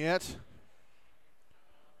game yet.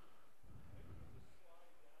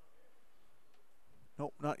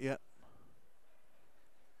 Nope, not yet.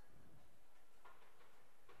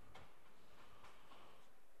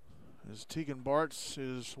 As Tegan Bartz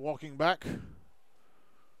is walking back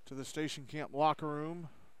to the Station Camp locker room.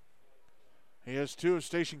 He has 2 of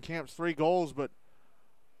Station Camp's 3 goals, but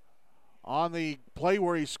on the play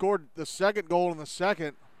where he scored the second goal in the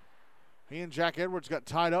second, he and Jack Edwards got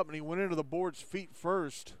tied up and he went into the board's feet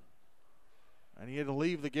first. And he had to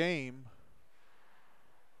leave the game.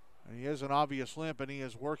 And he has an obvious limp and he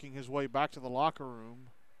is working his way back to the locker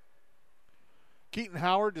room. Keaton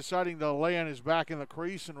Howard deciding to lay on his back in the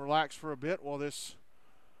crease and relax for a bit while this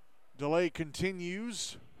delay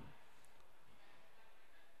continues.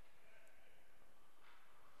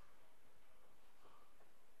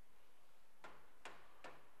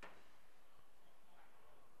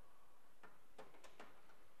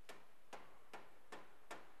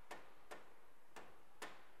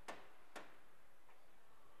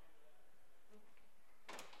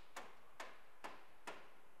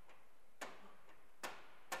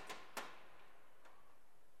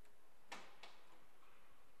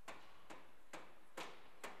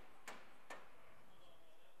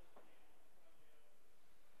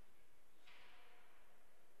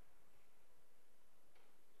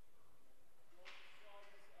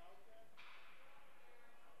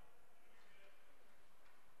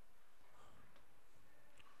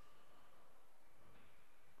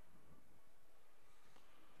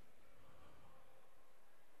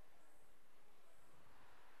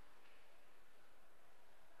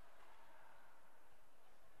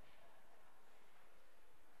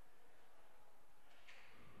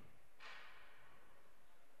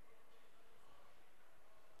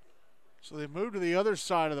 So they move to the other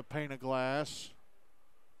side of the pane of glass.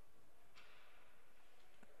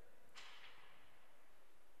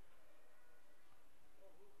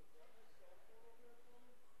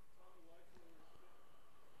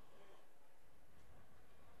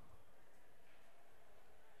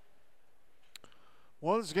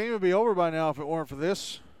 Well, this game would be over by now if it weren't for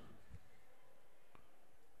this.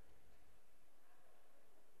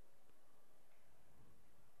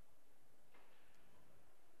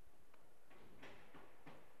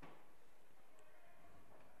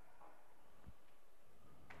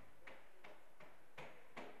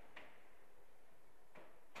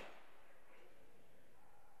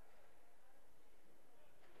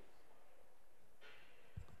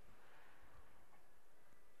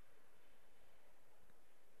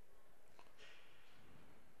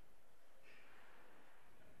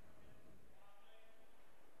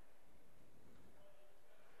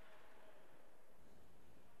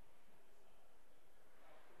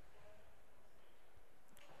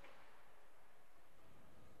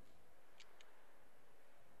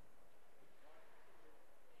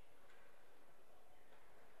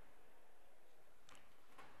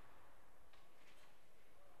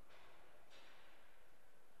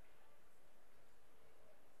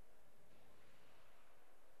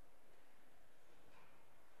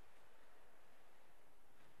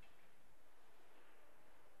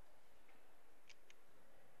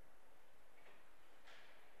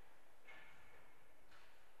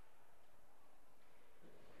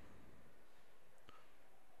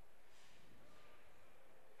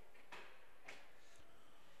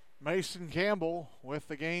 Mason Campbell with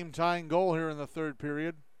the game-tying goal here in the third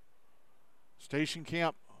period. Station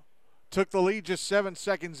Camp took the lead just 7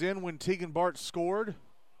 seconds in when Tegan Bart scored.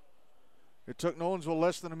 It took Nolensville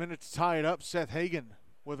less than a minute to tie it up. Seth Hagan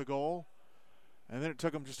with a goal. And then it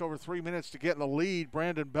took them just over 3 minutes to get in the lead.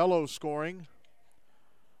 Brandon Bellows scoring.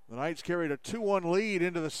 The Knights carried a 2-1 lead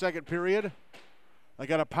into the second period. They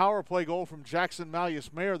got a power play goal from Jackson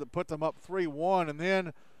Malleus-Mayer that put them up 3-1. And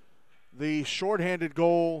then the shorthanded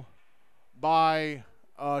goal by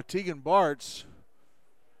Tegan Bartz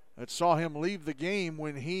that saw him leave the game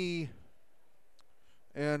when he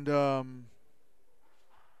and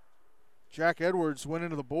Jack Edwards went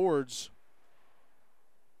into the boards.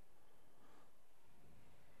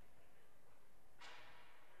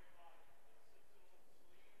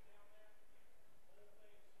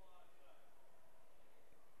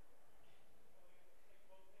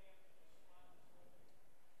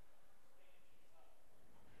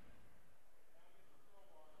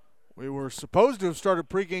 We were supposed to have started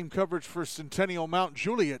pregame coverage for Centennial Mount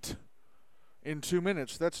Juliet in 2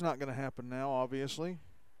 minutes. That's not going to happen now, obviously.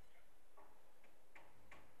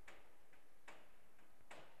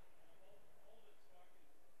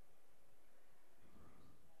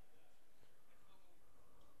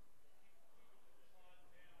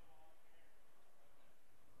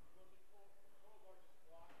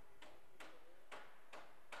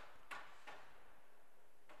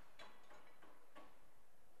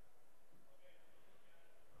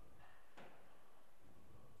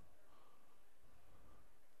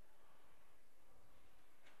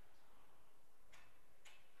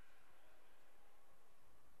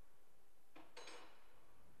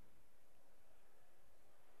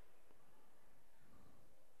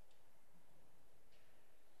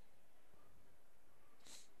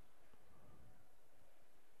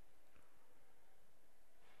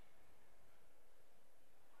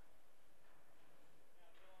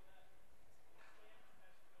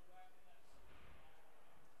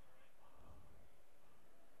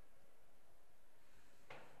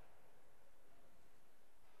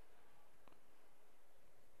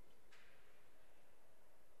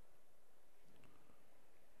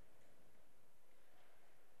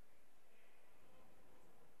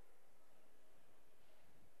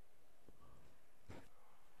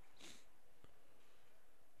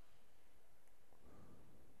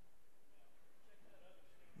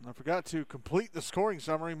 I forgot to complete the scoring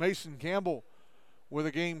summary. Mason Campbell with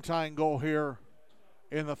a game-tying goal here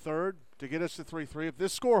in the third to get us to 3-3. If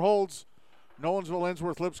this score holds, Nolensville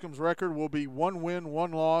Ensworth Lipscomb's record will be 1 win,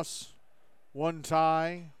 1 loss, 1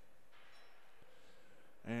 tie.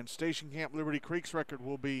 And Station Camp Liberty Creek's record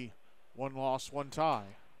will be 1 loss, 1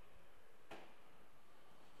 tie.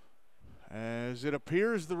 As it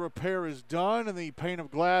appears the repair is done and the pane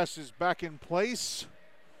of glass is back in place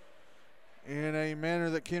in a manner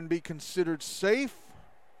that can be considered safe.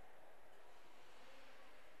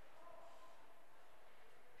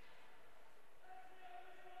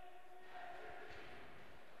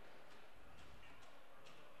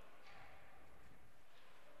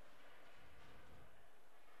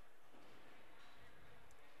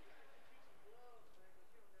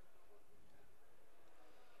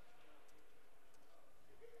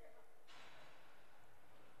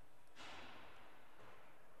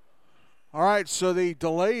 All right, so the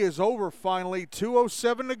delay is over finally.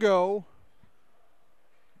 2:07 to go.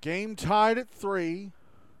 Game tied at 3.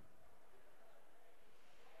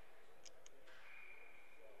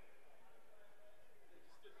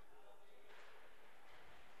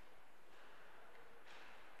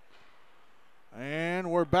 And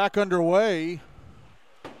we're back underway.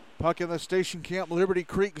 Puck in the Station Camp Liberty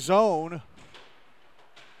Creek zone.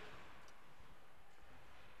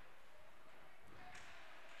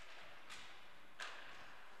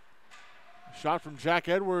 Shot from Jack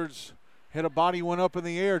Edwards. Hit a body, went up in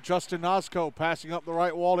the air. Justin Nosko passing up the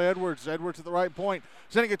right wall to Edwards. Edwards at the right point.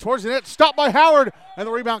 Sending it towards the net. Stopped by Howard. And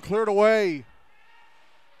the rebound cleared away.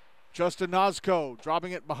 Justin Nosko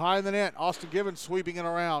dropping it behind the net. Austin Givens sweeping it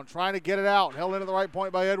around. Trying to get it out. Held into the right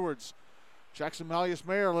point by Edwards. Jackson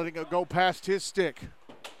Malleus-Mayer letting it go past his stick.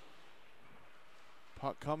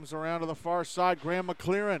 Puck comes around to the far side. Graham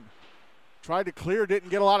McClearen tried to clear, didn't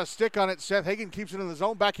get a lot of stick on it. Seth Hagen keeps it in the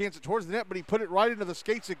zone, backhands it towards the net, but he put it right into the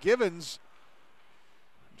skates of Givens.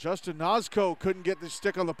 Justin Nosko couldn't get the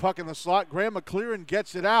stick on the puck in the slot. Graham McClearen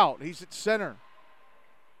gets it out. He's at center.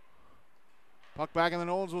 Puck back in the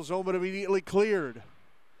Nolensville zone, but immediately cleared.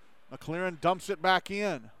 McClearen dumps it back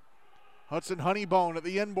in. Hudson Honeybone at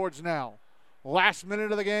the inboards now. Last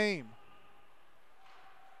minute of the game.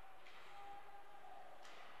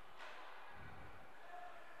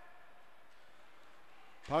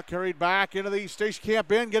 Puck carried back into the Station Camp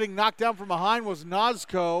end. Getting knocked down from behind was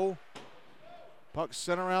Nosko. Puck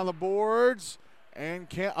sent around the boards and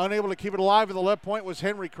unable to keep it alive at the left point was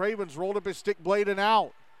Henry Cravens. Rolled up his stick blade and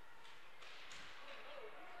out.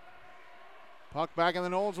 Puck back in the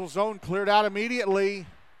Nolensville zone. Cleared out immediately.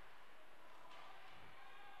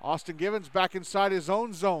 Austin Givens back inside his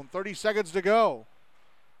own zone. 30 seconds to go.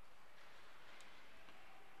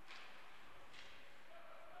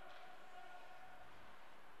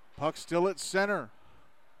 Puck still at center.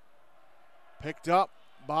 Picked up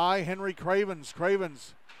by Henry Cravens.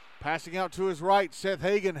 Cravens passing out to his right. Seth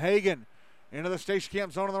Hagen. Hagen into the Station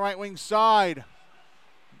Camp zone on the right wing side.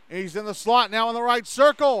 He's in the slot now in the right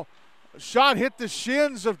circle. Shot hit the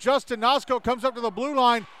shins of Justin Nosko. Comes up to the blue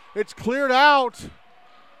line. It's cleared out.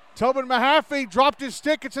 Tobin Mahaffey dropped his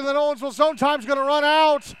stick. It's in the Nolensville zone. Time's going to run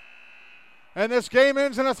out. And this game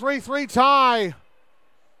ends in a 3-3 tie.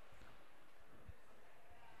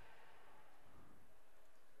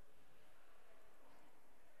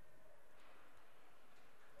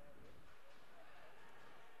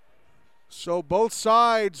 So both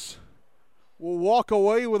sides will walk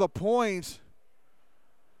away with a point.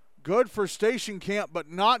 Good for Station Camp, but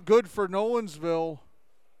not good for Nolensville.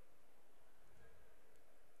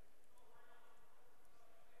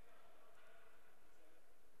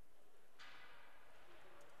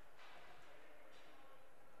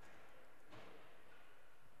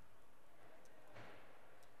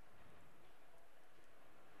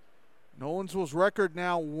 Nolensville's record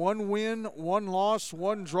now 1 win, 1 loss,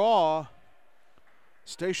 1 draw.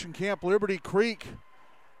 Station Camp Liberty Creek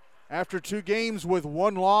after 2 games with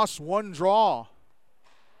 1 loss, 1 draw.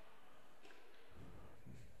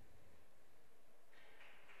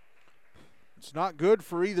 It's not good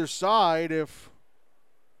for either side if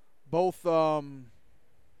both or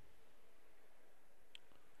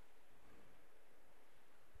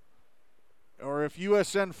if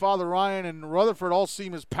USN, Father Ryan, and Rutherford all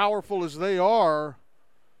seem as powerful as they are.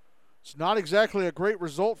 It's not exactly a great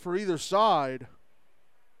result for either side.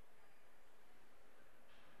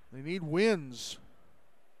 They need wins.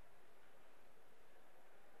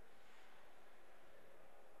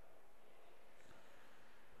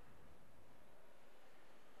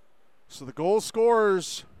 So the goal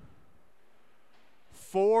scorers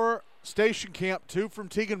for Station Camp, 2 from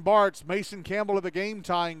Tegan Bartz, Mason Campbell at the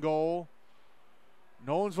game-tying goal.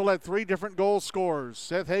 Nolensville had 3 different goal scorers.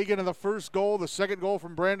 Seth Hagen in the first goal, the second goal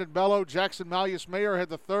from Brandon Bello. Jackson Malleus-Mayer had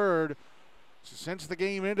the third. So since the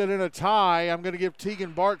game ended in a tie, I'm going to give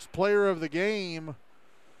Tegan Bartz player of the game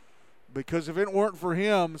because if it weren't for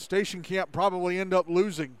him, Station Camp probably end up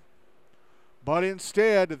losing. But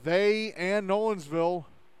instead, they and Nolensville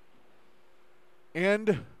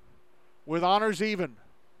end with honors even.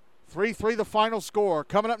 3-3 the final score.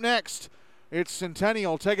 Coming up next, it's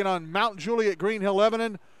Centennial taking on Mount Juliet Green Hill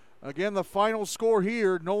Lebanon. Again, the final score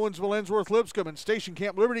here, Nolensville Ensworth Lipscomb and Station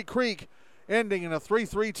Camp Liberty Creek ending in a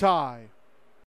 3-3 tie.